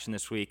some traction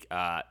this week.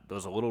 There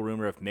was a little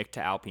rumor of Mick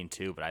to Alpine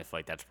too, but I feel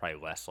like that's probably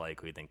less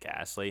likely than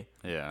Gasly.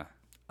 Yeah.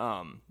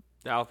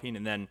 Alpine,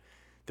 and then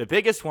the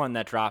biggest one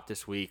that dropped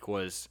this week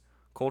was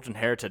Colton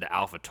Herta to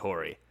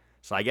AlphaTauri.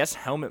 So I guess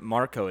Helmut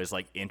Marko is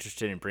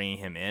interested in bringing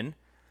him in.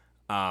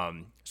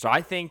 So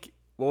I think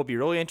what will be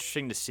really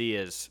interesting to see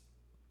is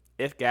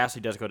if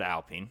Gasly does go to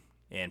Alpine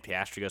and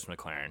Piastri goes to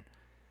McLaren,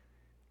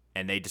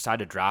 and they decide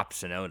to drop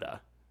Tsunoda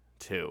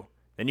too,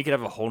 then you could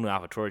have a whole new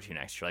AlphaTauri team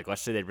next year.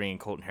 Let's say they bring in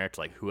Colton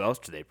Herta. Who else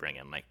do they bring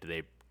in? Do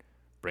they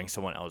bring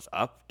someone else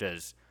up?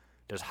 Does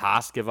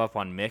Haas give up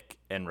on Mick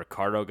and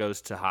Ricardo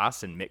goes to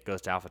Haas and Mick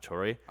goes to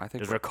AlphaTauri?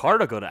 Does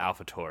Ricardo go to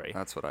AlphaTauri?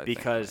 That's what I think.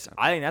 Because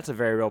I think that's a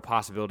very real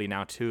possibility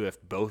now too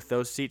if both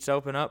those seats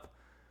open up.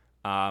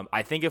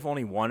 I think if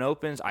only one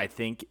opens, I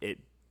think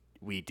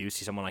we do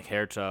see someone like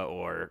Herta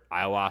or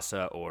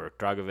Iwasa or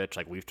Dragovic,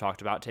 like we've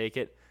talked about, take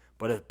it.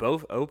 But if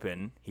both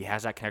open, he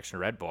has that connection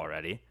to Red Bull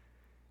already,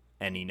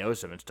 and he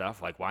knows them and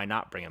stuff. Why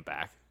not bring him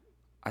back?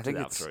 I think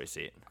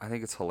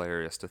it's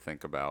hilarious to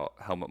think about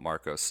Helmut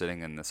Marko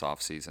sitting in this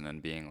offseason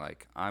and being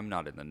like, "I'm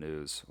not in the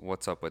news.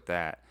 What's up with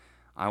that?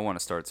 I want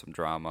to start some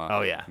drama.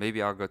 Oh, yeah.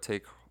 Maybe I'll go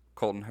take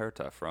Colton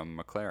Herta from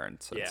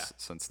McLaren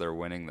since they're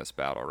winning this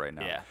battle right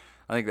now." Yeah.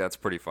 I think that's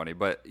pretty funny.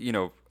 But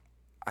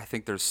I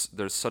think there's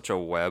such a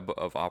web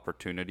of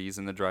opportunities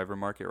in the driver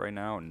market right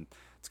now, and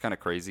it's kind of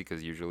crazy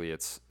because usually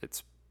it's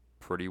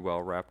pretty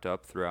well wrapped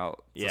up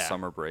throughout the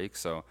summer break.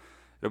 So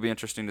it'll be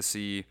interesting to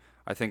see.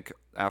 I think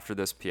after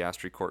this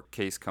Piastri court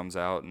case comes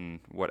out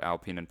and what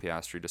Alpine and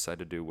Piastri decide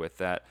to do with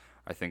that,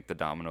 I think the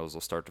dominoes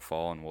will start to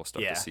fall and we'll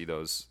start to see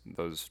those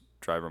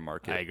driver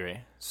market I agree.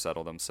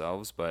 settle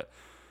themselves. But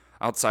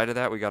outside of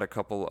that, we got a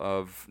couple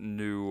of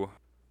new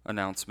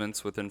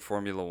announcements within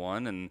Formula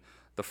One, and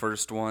the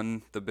first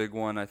one, the big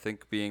one, I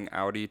think, being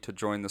Audi to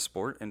join the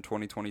sport in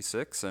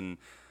 2026, and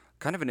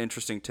kind of an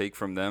interesting take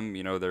from them.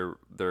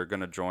 They're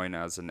going to join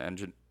as an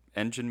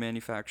engine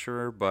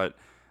manufacturer, but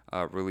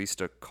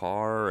released a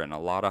car and a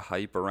lot of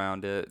hype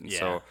around it, and Yeah.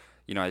 so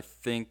I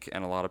think,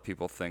 and a lot of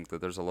people think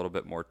that there's a little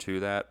bit more to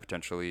that,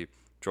 potentially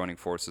joining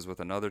forces with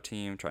another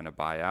team, trying to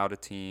buy out a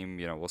team.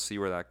 We'll see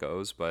where that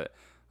goes, but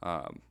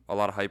a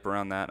lot of hype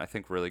around that, and I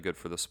think really good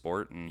for the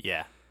sport. And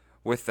Yeah.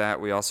 with that,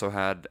 we also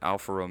had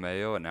Alfa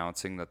Romeo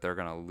announcing that they're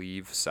going to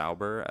leave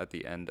Sauber at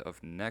the end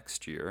of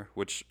next year,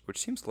 which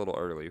seems a little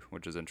early,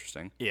 which is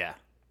interesting. Yeah.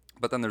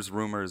 But then there's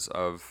rumors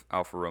of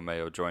Alfa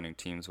Romeo joining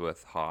teams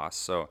with Haas.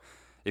 So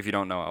if you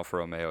don't know, Alfa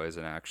Romeo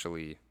isn't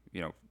actually,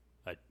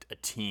 A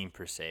team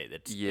per se.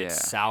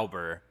 It's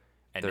Sauber,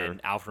 and They're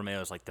then Alfa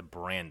Romeo is like the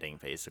branding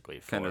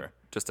basically for kind of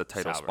just a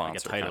title Sauber, sponsor. like a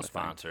title kind of thing.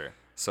 sponsor.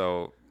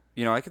 So,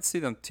 I could see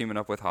them teaming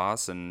up with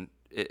Haas, and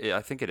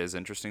I think it is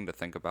interesting to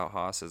think about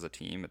Haas as a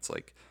team. It's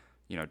like,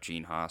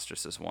 Gene Haas,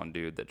 just this one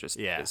dude that just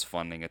is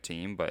funding a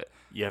team, but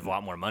You have a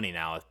lot more money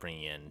now with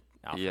bringing in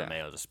Alfa Yeah.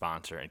 Romeo as a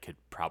sponsor, and could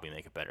probably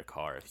make a better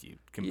car if you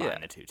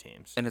combine the two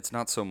teams. and it's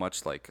not so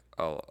much like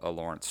a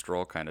Lawrence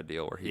Stroll kind of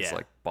deal where he's Yeah.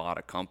 like bought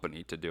a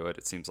company to do it.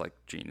 It seems like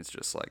Gene is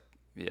just like,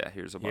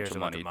 here's a bunch Here's of a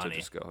bunch money of to money.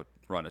 just go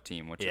run a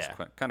team, which is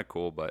Yeah. kind of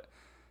cool, but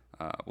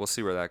we'll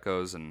see where that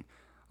goes. And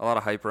a lot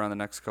of hype around the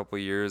next couple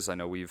of years. I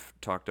know we've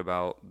talked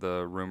about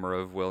the rumor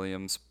of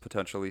Williams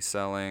potentially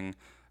selling.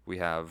 We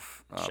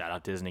have Shout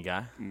out Disney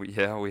guy. we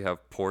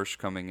have Porsche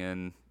coming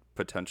in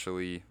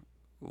potentially.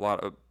 A lot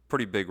of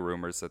pretty big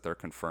rumors that they're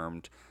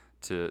confirmed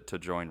to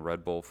join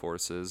Red Bull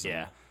forces.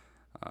 Yeah.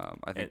 I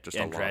think And just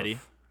Andretti. a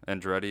lot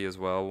of Andretti as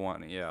well.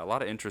 A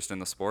lot of interest in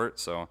the sport,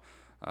 so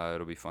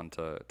it'll be fun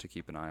to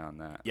keep an eye on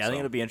that. Yeah, I think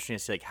it'll be interesting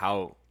to see like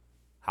how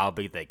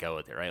big they go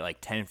with it, right? Like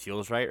 10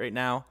 feels right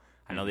now.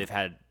 I know they've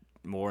had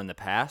more in the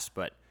past,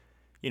 but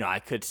I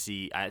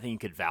think you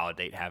could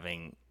validate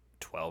having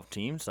 12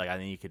 teams. Like I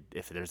think you could,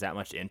 if there's that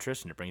much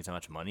interest and it brings that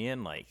much money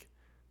in, like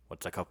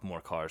what's a couple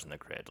more cars in the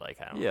grid? Like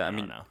I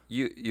don't know.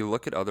 You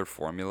look at other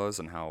formulas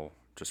and how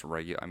just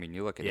regular. I mean,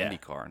 you look at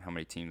IndyCar and how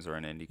many teams are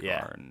in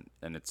IndyCar,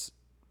 and it's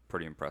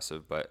pretty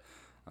impressive. But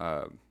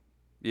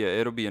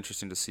it'll be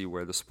interesting to see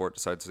where the sport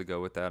decides to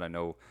go with that. I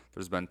know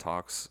there's been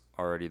talks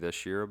already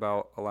this year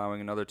about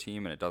allowing another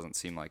team, and it doesn't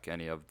seem like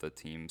any of the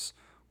teams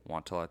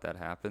want to let that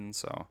happen.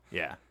 So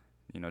Yeah.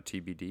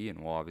 TBD, and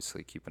we'll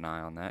obviously keep an eye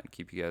on that and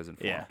keep you guys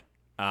informed.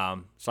 Yeah.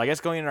 So I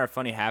guess going into our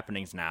funny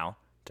happenings now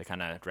to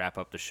kind of wrap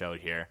up the show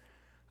here.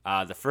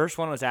 The first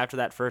one was after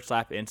that first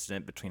lap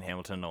incident between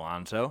Hamilton and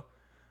Alonso.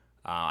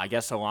 I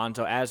guess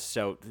Alonso,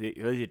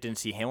 you didn't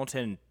see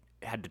Hamilton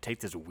had to take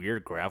this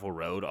weird gravel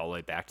road all the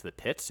way back to the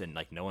pits, and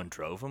like no one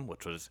drove him,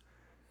 which was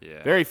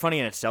very funny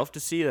in itself to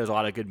see. There's a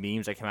lot of good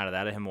memes that came out of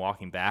that of him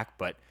walking back,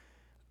 but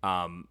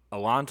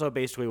Alonso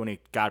basically, when he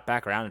got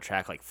back around the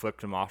track, like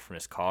flipped him off from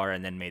his car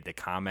and then made the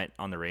comment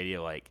on the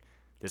radio like,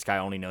 this guy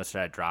only knows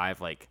how to drive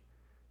like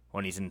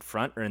when he's in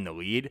front or in the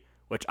lead,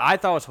 which I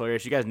thought was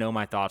hilarious. You guys know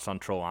my thoughts on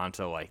Troll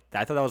Alonso. Like,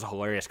 I thought that was a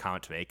hilarious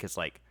comment to make because,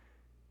 like,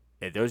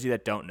 if those of you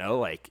that don't know,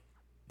 like,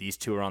 these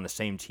two were on the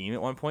same team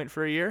at one point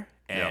for a year,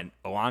 and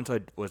Alonso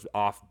was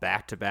off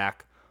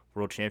back-to-back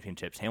world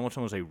championships.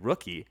 Hamilton was a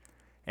rookie,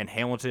 and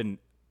Hamilton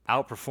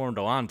outperformed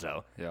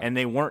Alonso, and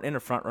they weren't in a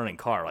front-running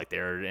car. Like, they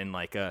were in,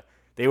 like,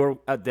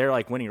 they're,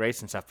 like, winning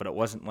race and stuff, but it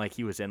wasn't like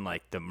he was in,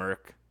 like, the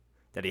Merc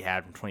that he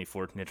had from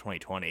 2014 to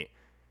 2020.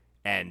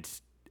 And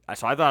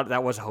so I thought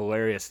that was a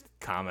hilarious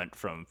comment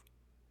from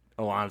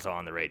Alonso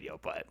on the radio,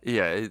 but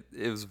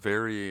it was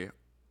very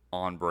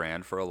on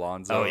brand for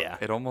Alonso. Oh, yeah.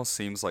 It almost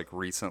seems like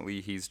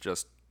recently he's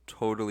just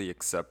totally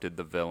accepted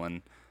the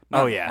villain.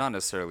 Oh, yeah. Not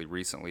necessarily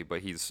recently,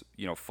 but he's,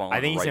 fallen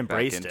I think he's right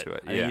embraced back into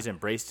it. I think he's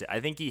embraced it. I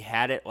think he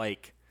had it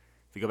like,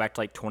 if you go back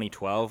to like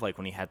 2012, like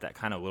when he had that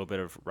kind of little bit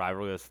of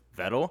rivalry with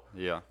Vettel.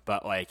 Yeah.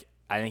 But like,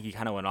 I think he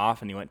kind of went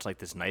off and he went to like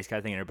this nice guy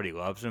thing and everybody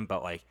loves him.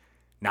 But like,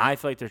 now I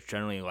feel like there's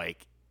generally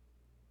like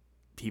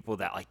people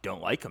that like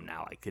don't like him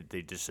now. Like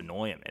they just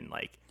annoy him, and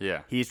like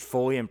he's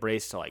fully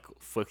embraced to like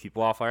flip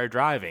people off while they're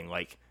driving,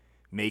 like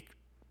make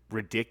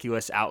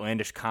ridiculous,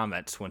 outlandish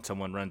comments when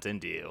someone runs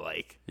into you.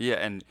 Like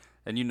and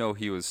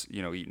he was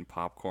eating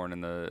popcorn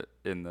in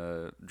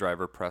the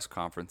driver press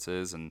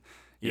conferences, and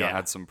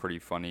had some pretty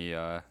funny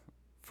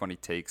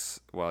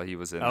takes while he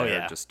was in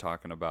there, just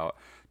talking about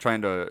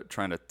trying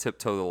to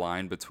tiptoe the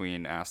line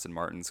between Aston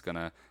Martin's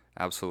gonna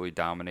absolutely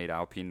dominate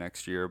Alpine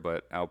next year,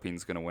 but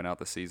Alpine's gonna win out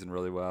the season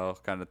really well,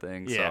 kind of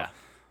thing. Yeah. So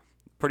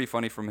pretty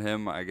funny from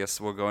him. I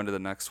guess we'll go into the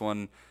next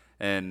one,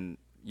 and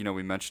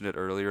we mentioned it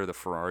earlier, the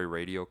Ferrari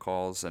radio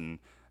calls and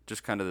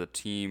just kind of the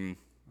team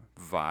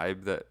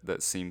vibe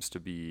that seems to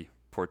be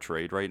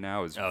portrayed right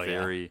now is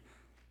very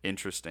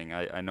interesting.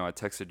 I know I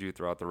texted you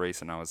throughout the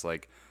race, and I was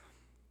like,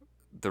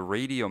 the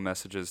radio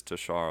messages to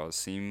Charles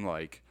seem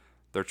like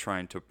they're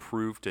trying to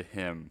prove to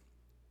him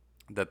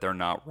that they're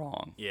not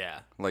wrong.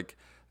 Yeah. Like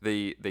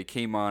they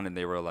came on and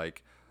they were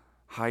like,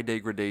 high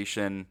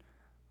degradation,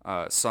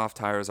 Soft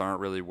tires aren't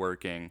really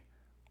working.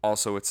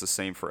 Also, it's the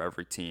same for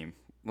every team.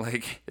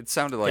 Like it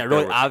sounded like Yeah, there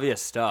really were,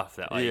 obvious stuff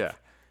that like, yeah,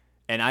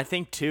 and I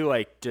think too,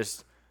 like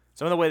just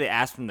some of the way they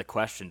asked them the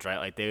questions, right?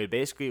 Like they would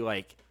basically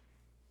like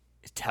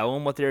tell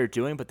them what they were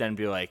doing, but then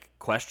be like,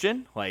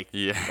 question,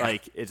 yeah,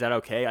 like is that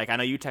okay? Like I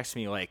know you texted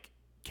me like,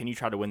 can you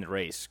try to win the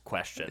race?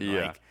 Question,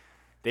 yeah, like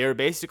they were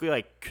basically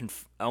like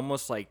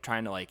almost like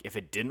trying to like if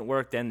it didn't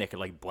work, then they could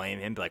like blame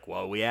him, be like,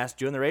 well, we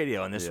asked you on the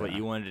radio, and this is what yeah.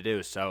 you wanted to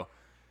do. So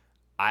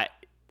I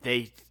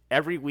they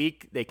every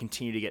week they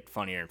continue to get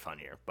funnier and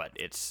funnier, but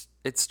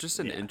It's just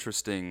an yeah.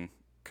 interesting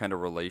kind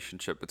of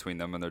relationship between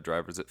them and their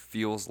drivers. It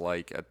feels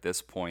like at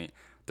this point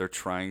they're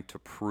trying to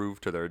prove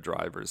to their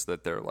drivers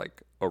that they're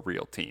like a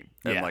real team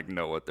and Yeah. like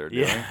know what they're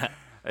doing. Yeah.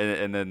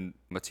 And then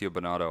Matteo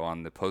Bonato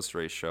on the post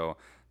race show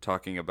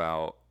talking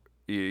about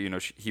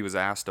he was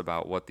asked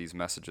about what these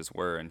messages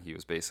were, and he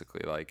was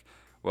basically like,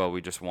 well,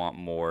 we just want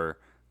more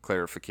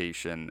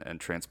clarification and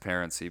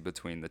transparency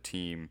between the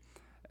team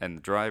and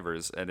the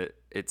drivers. And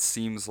it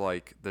seems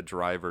like the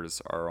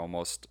drivers are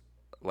almost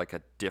like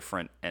a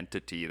different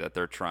entity that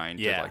they're trying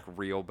to Yeah. like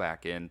reel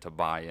back in to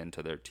buy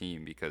into their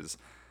team, because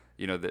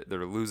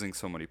they're losing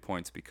so many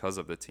points because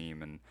of the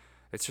team. And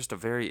it's just a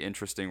very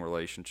interesting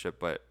relationship,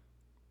 but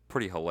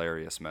pretty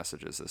hilarious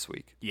messages this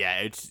week.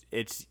 Yeah,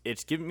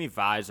 it's giving me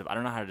vibes of I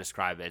don't know how to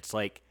describe it. It's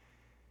like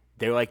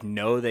they like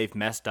know they've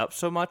messed up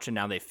so much and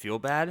now they feel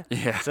bad.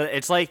 Yeah. So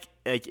it's like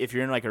if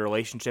you're in like a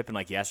relationship and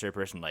like you ask the other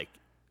person like,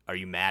 are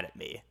you mad at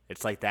me?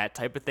 It's like that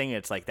type of thing.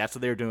 It's like that's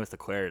what they were doing with the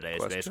Claire today. It's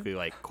Question? basically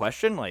like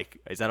question, like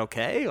is that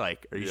okay?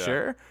 Like are you Yeah.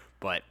 sure?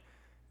 But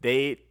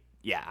they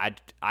yeah,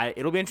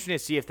 it'll be interesting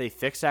to see if they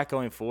fix that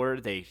going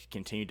forward. They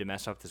continued to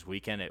mess up this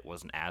weekend. It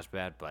wasn't as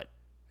bad, but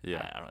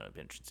Yeah. I don't know. It'll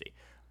be interesting to see.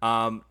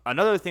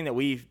 Another thing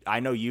that I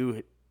know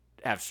you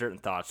have certain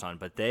thoughts on,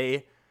 but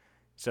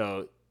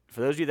so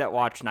for those of you that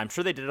watch, and I'm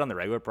sure they did it on the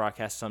regular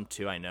broadcast some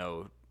too. I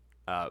know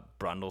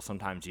Brundle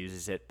sometimes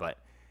uses it, but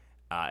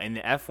in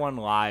the F1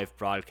 live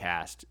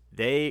broadcast,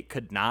 they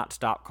could not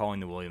stop calling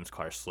the Williams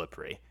car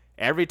slippery.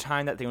 Every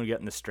time that thing would get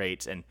in the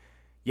straights, and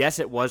yes,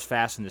 it was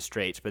fast in the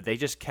straights, but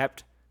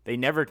they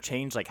never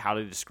changed like how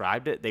they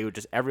described it. They would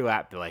just every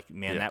lap be like,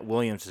 "Man, that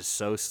Williams is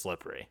so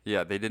slippery."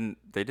 Yeah, they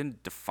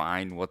didn't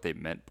define what they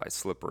meant by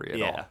slippery at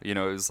Yeah.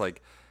 all. It was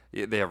like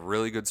they have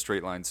really good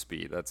straight line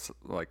speed. That's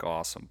like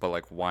awesome. But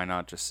like, why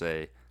not just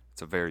say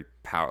it's a very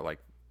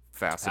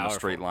fast in a Powerful.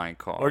 straight line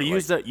car? Or to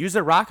Like, use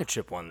the rocket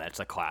ship one.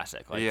 That's a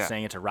classic. Like Yeah.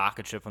 saying it's a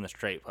rocket ship on the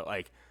straight, but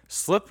like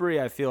slippery,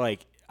 I feel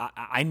like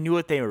I knew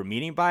what they were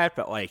meaning by it,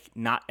 but like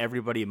not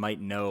everybody might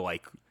know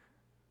like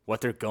what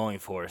they're going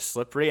for is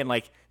slippery, and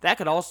like that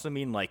could also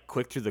mean like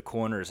quick through the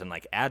corners and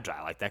like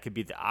agile. Like that could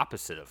be the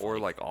opposite of or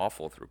like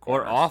awful through or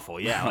corners. awful.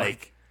 Yeah,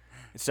 like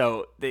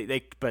so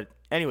they but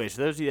anyways,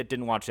 for those of you that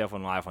didn't watch the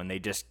F1 live one, they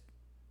just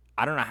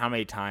I don't know how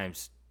many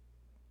times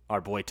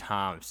our boy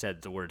Tom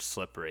said the word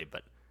slippery,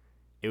 but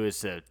it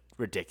was a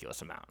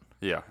ridiculous amount.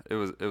 Yeah, it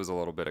was a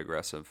little bit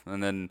aggressive.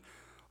 And then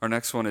our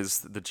next one is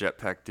the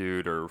jetpack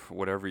dude, or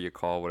whatever you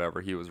call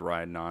whatever he was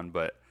riding on,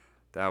 but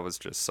that was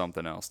just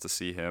something else to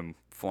see him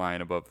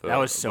flying above the That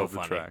was so above the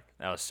funny. track.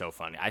 That was so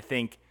funny. I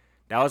think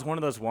that was one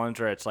of those ones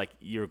where it's like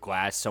you're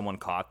glad someone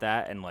caught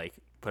that and like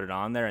put it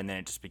on there, and then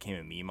it just became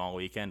a meme all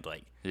weekend.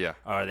 Like, Yeah.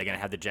 are they gonna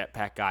have the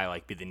jetpack guy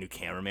like be the new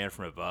cameraman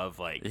from above,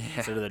 like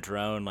instead of the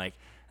drone? Like,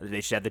 they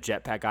should have the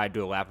jetpack guy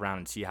do a lap around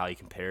and see how he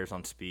compares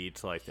on speed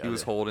to like the He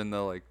was other. holding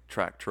the like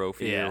track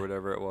trophy Yeah. or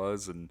whatever it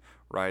was and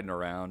riding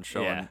around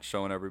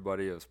showing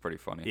everybody. It was pretty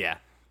funny. Yeah.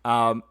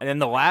 And then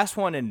the last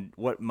one, and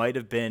what might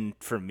have been,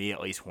 for me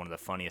at least, one of the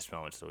funniest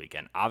moments of the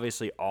weekend.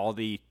 Obviously, all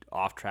the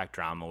off-track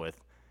drama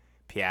with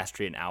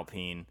Piastri and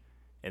Alpine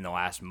in the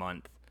last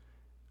month.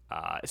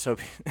 So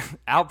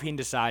Alpine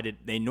decided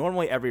they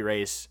normally every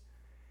race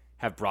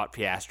have brought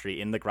Piastri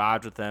in the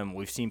garage with them.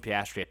 We've seen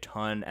Piastri a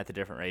ton at the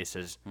different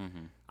races.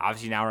 Mm-hmm.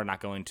 Obviously, now we're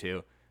not going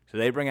to. So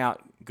they bring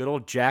out good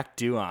old Jack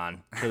Doohan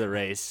for the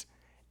race.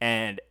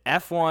 And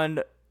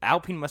Alpine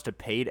must have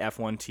paid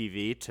F1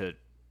 TV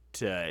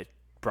to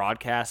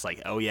broadcast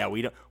like, oh yeah,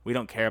 we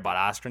don't care about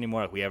Oscar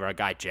anymore. Like, we have our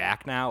guy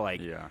Jack now.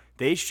 Like, Yeah.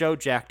 they showed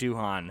Jack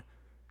Doohan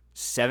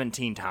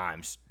 17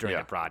 times during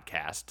Yeah. the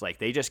broadcast. Like,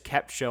 they just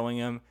kept showing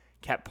him,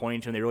 kept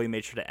pointing to him. They really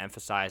made sure to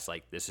emphasize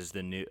like this is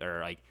the new, or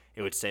like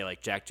it would say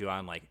like Jack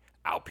Doohan, like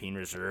Alpine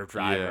reserve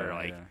driver. Yeah,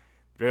 like yeah.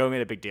 they really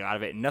made a big deal out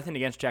of it. And nothing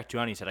against Jack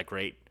Doohan. He's had a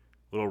great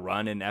little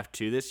run in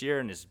F2 this year,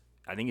 and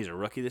I think he's a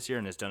rookie this year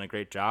and has done a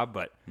great job.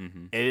 But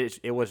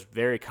it was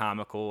very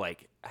comical,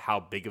 like how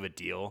big of a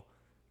deal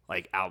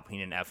like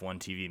Alpine and F1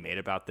 TV made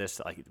about this.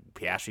 Like,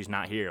 Piastri's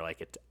not here.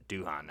 Like, it's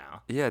Doohan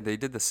now. Yeah, they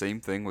did the same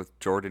thing with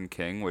Jordan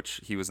King,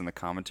 which he was in the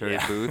commentary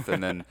Yeah. booth,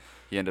 and then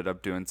he ended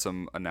up doing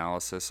some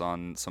analysis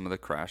on some of the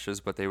crashes.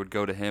 But they would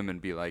go to him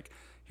and be like,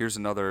 "Here's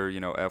another,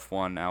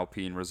 F1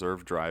 Alpine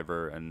reserve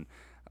driver," and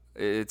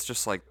it's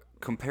just like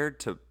compared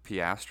to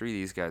Piastri,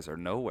 these guys are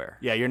nowhere.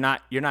 Yeah, you're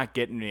not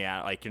getting me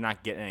out. Like, you're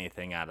not getting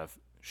anything out of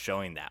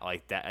showing that.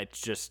 Like that,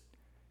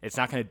 it's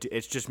not gonna.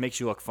 It just makes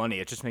you look funny.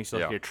 It just makes you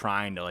look like Yeah. you're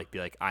trying to like be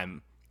like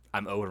I'm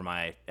I'm over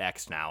my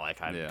ex now. Like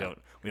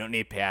we don't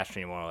need Piastri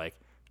anymore. Like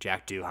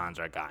Jack Doohan's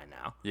our guy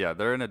now. Yeah,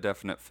 they're in a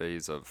definite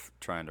phase of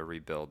trying to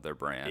rebuild their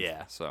brand.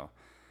 Yeah. So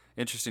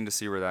interesting to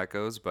see where that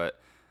goes.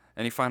 But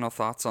any final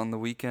thoughts on the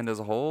weekend as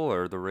a whole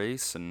or the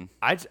race? And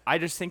I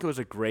just think it was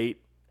a great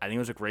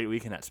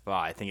weekend at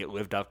Spa. I think it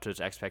lived up to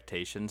its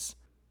expectations.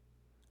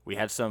 We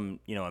had some,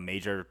 a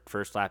major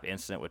first lap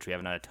incident, which we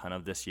haven't had a ton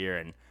of this year,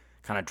 and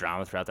kind of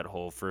drama throughout that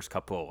whole first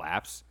couple of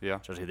laps. Yeah.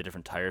 Especially the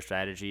different tire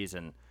strategies.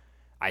 And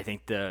I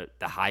think the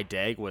high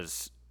deg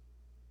was,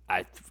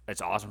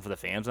 it's awesome for the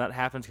fans when that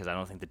happens because I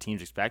don't think the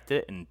teams expect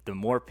it. And the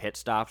more pit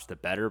stops, the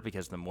better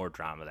because the more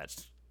drama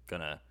that's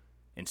going to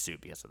ensue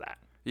because of that.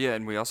 Yeah,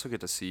 and we also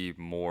get to see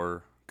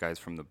more guys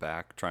from the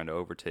back trying to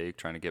overtake,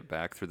 trying to get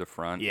back through the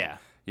front. Yeah.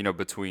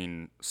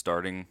 Between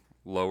starting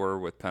lower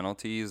with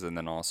penalties and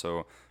then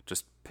also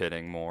just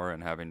pitting more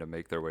and having to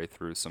make their way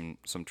through some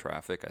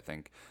traffic, I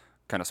think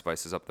kind of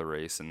spices up the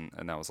race, and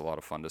that was a lot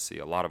of fun to see.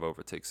 A lot of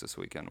overtakes this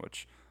weekend,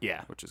 which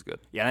is good.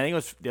 Yeah, and I think it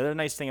was the other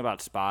nice thing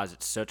about Spa is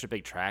it's such a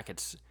big track.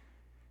 It's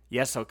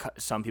so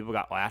some people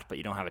got lapped, but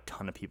you don't have a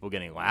ton of people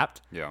getting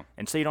lapped. Yeah.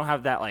 And so you don't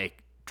have that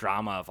like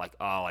drama of like,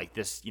 oh, like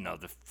this,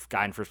 the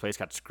guy in first place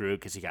got screwed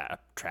because he got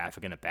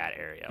traffic in a bad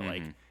area. Mm-hmm.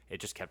 Like it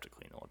just kept it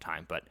clean the whole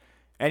time. But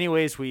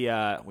anyways, we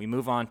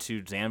move on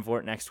to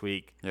Zandvoort next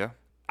week. Yeah.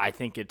 I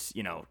think it's,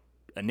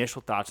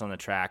 initial thoughts on the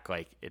track.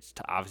 Like it's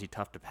obviously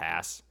tough to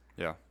pass.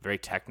 Yeah. Very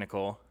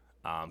technical.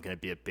 Going to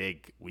be a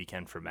big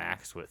weekend for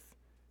Max with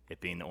it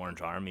being the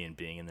Orange Army and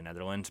being in the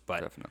Netherlands.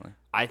 But Definitely.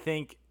 I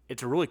think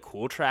it's a really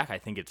cool track. I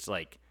think it's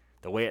like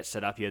the way it's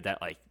set up. You had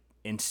that like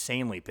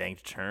insanely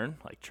banked turn,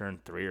 like turn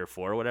 3 or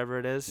 4, whatever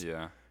it is.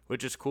 Yeah.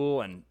 Which is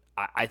cool. And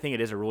I think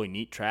it is a really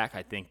neat track.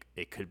 I think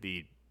it could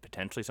be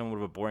potentially somewhat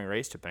of a boring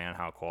race depending on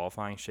how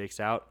qualifying shakes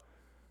out.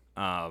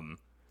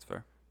 That's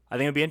fair. I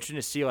think it'd be interesting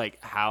to see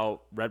like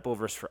how Red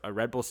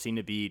Bull seem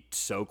to be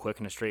so quick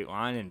in a straight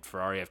line, and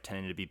Ferrari have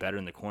tended to be better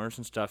in the corners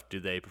and stuff.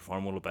 Do they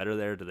perform a little better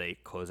there? Do they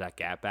close that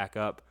gap back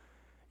up?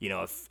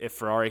 If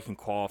Ferrari can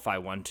qualify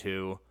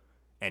 1-2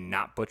 and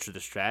not butcher the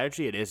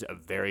strategy, it is a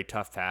very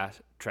tough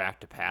track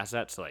to pass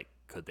that. So like,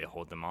 could they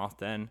hold them off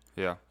then?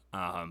 Yeah.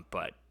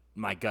 But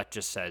my gut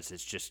just says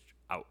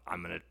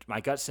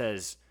my gut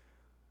says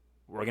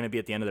we're gonna be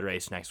at the end of the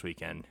race next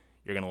weekend.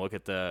 You're gonna look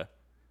at the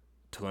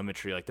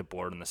telemetry, like the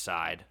board on the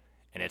side,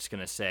 and it's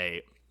gonna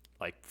say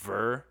like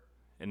Ver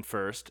in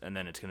first, and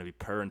then it's gonna be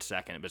Per in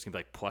second, but it's gonna be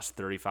like plus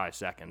 35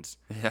 seconds.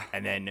 Yeah.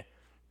 And then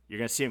you're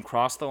gonna see him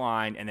cross the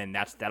line, and then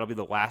that'll be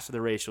the last of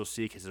the race you'll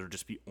see because it'll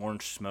just be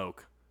orange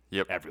smoke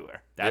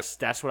everywhere.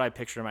 That's what I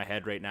picture in my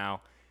head right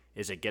now.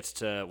 Is it gets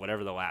to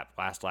whatever the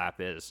last lap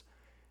is,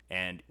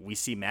 and we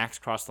see Max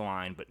cross the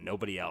line, but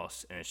nobody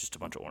else, and it's just a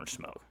bunch of orange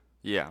smoke.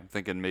 Yeah, I'm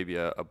thinking maybe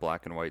a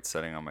black and white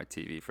setting on my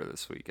TV for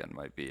this weekend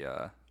might be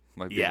a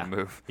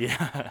move.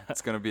 Yeah.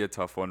 It's going to be a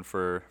tough one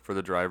for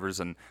the drivers,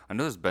 and I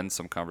know there's been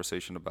some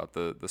conversation about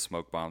the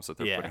smoke bombs that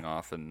they're putting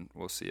off, and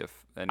we'll see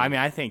if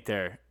I think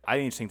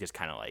it's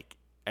kind of like,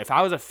 if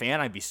I was a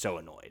fan, I'd be so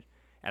annoyed.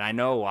 And I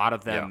know a lot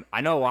of them. Yeah. I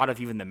know a lot of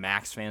even the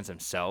Max fans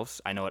themselves.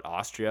 I know at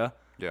Austria,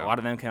 a lot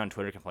of them came on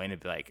Twitter complaining and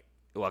be like,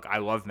 "Look, I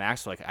love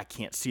Max, so like I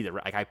can't see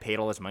I paid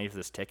all this money for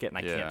this ticket and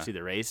I can't see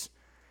the race."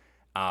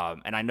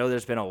 And I know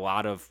there's been a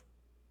lot of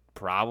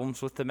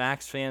problems with the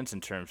Max fans in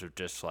terms of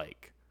just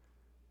like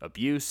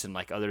abuse and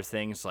like other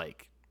things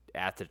like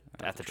at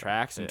the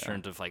tracks in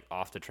terms of like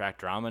off the track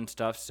drama and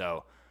stuff.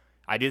 So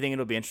I do think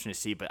it'll be interesting to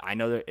see. But I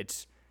know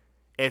that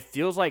it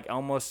feels like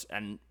almost,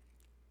 and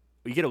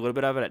we get a little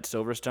bit of it at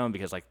Silverstone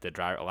because like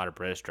a lot of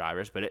British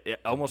drivers, but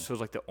it almost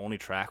feels like the only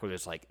track where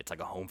there's like it's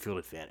like a home field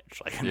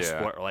advantage, like in the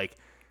sport. Like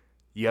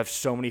you have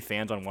so many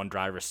fans on one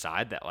driver's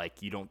side that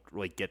like you don't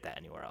really get that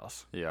anywhere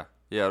else. Yeah,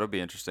 it'll be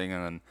interesting.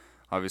 And then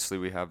obviously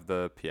we have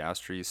the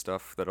Piastri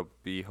stuff that'll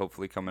be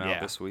hopefully coming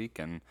out this week,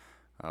 and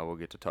we'll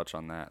get to touch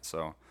on that.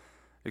 So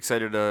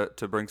excited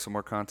to bring some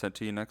more content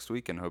to you next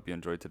week, and hope you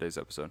enjoyed today's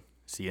episode.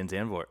 See you in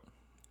Zandvoort.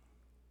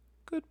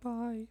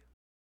 Goodbye.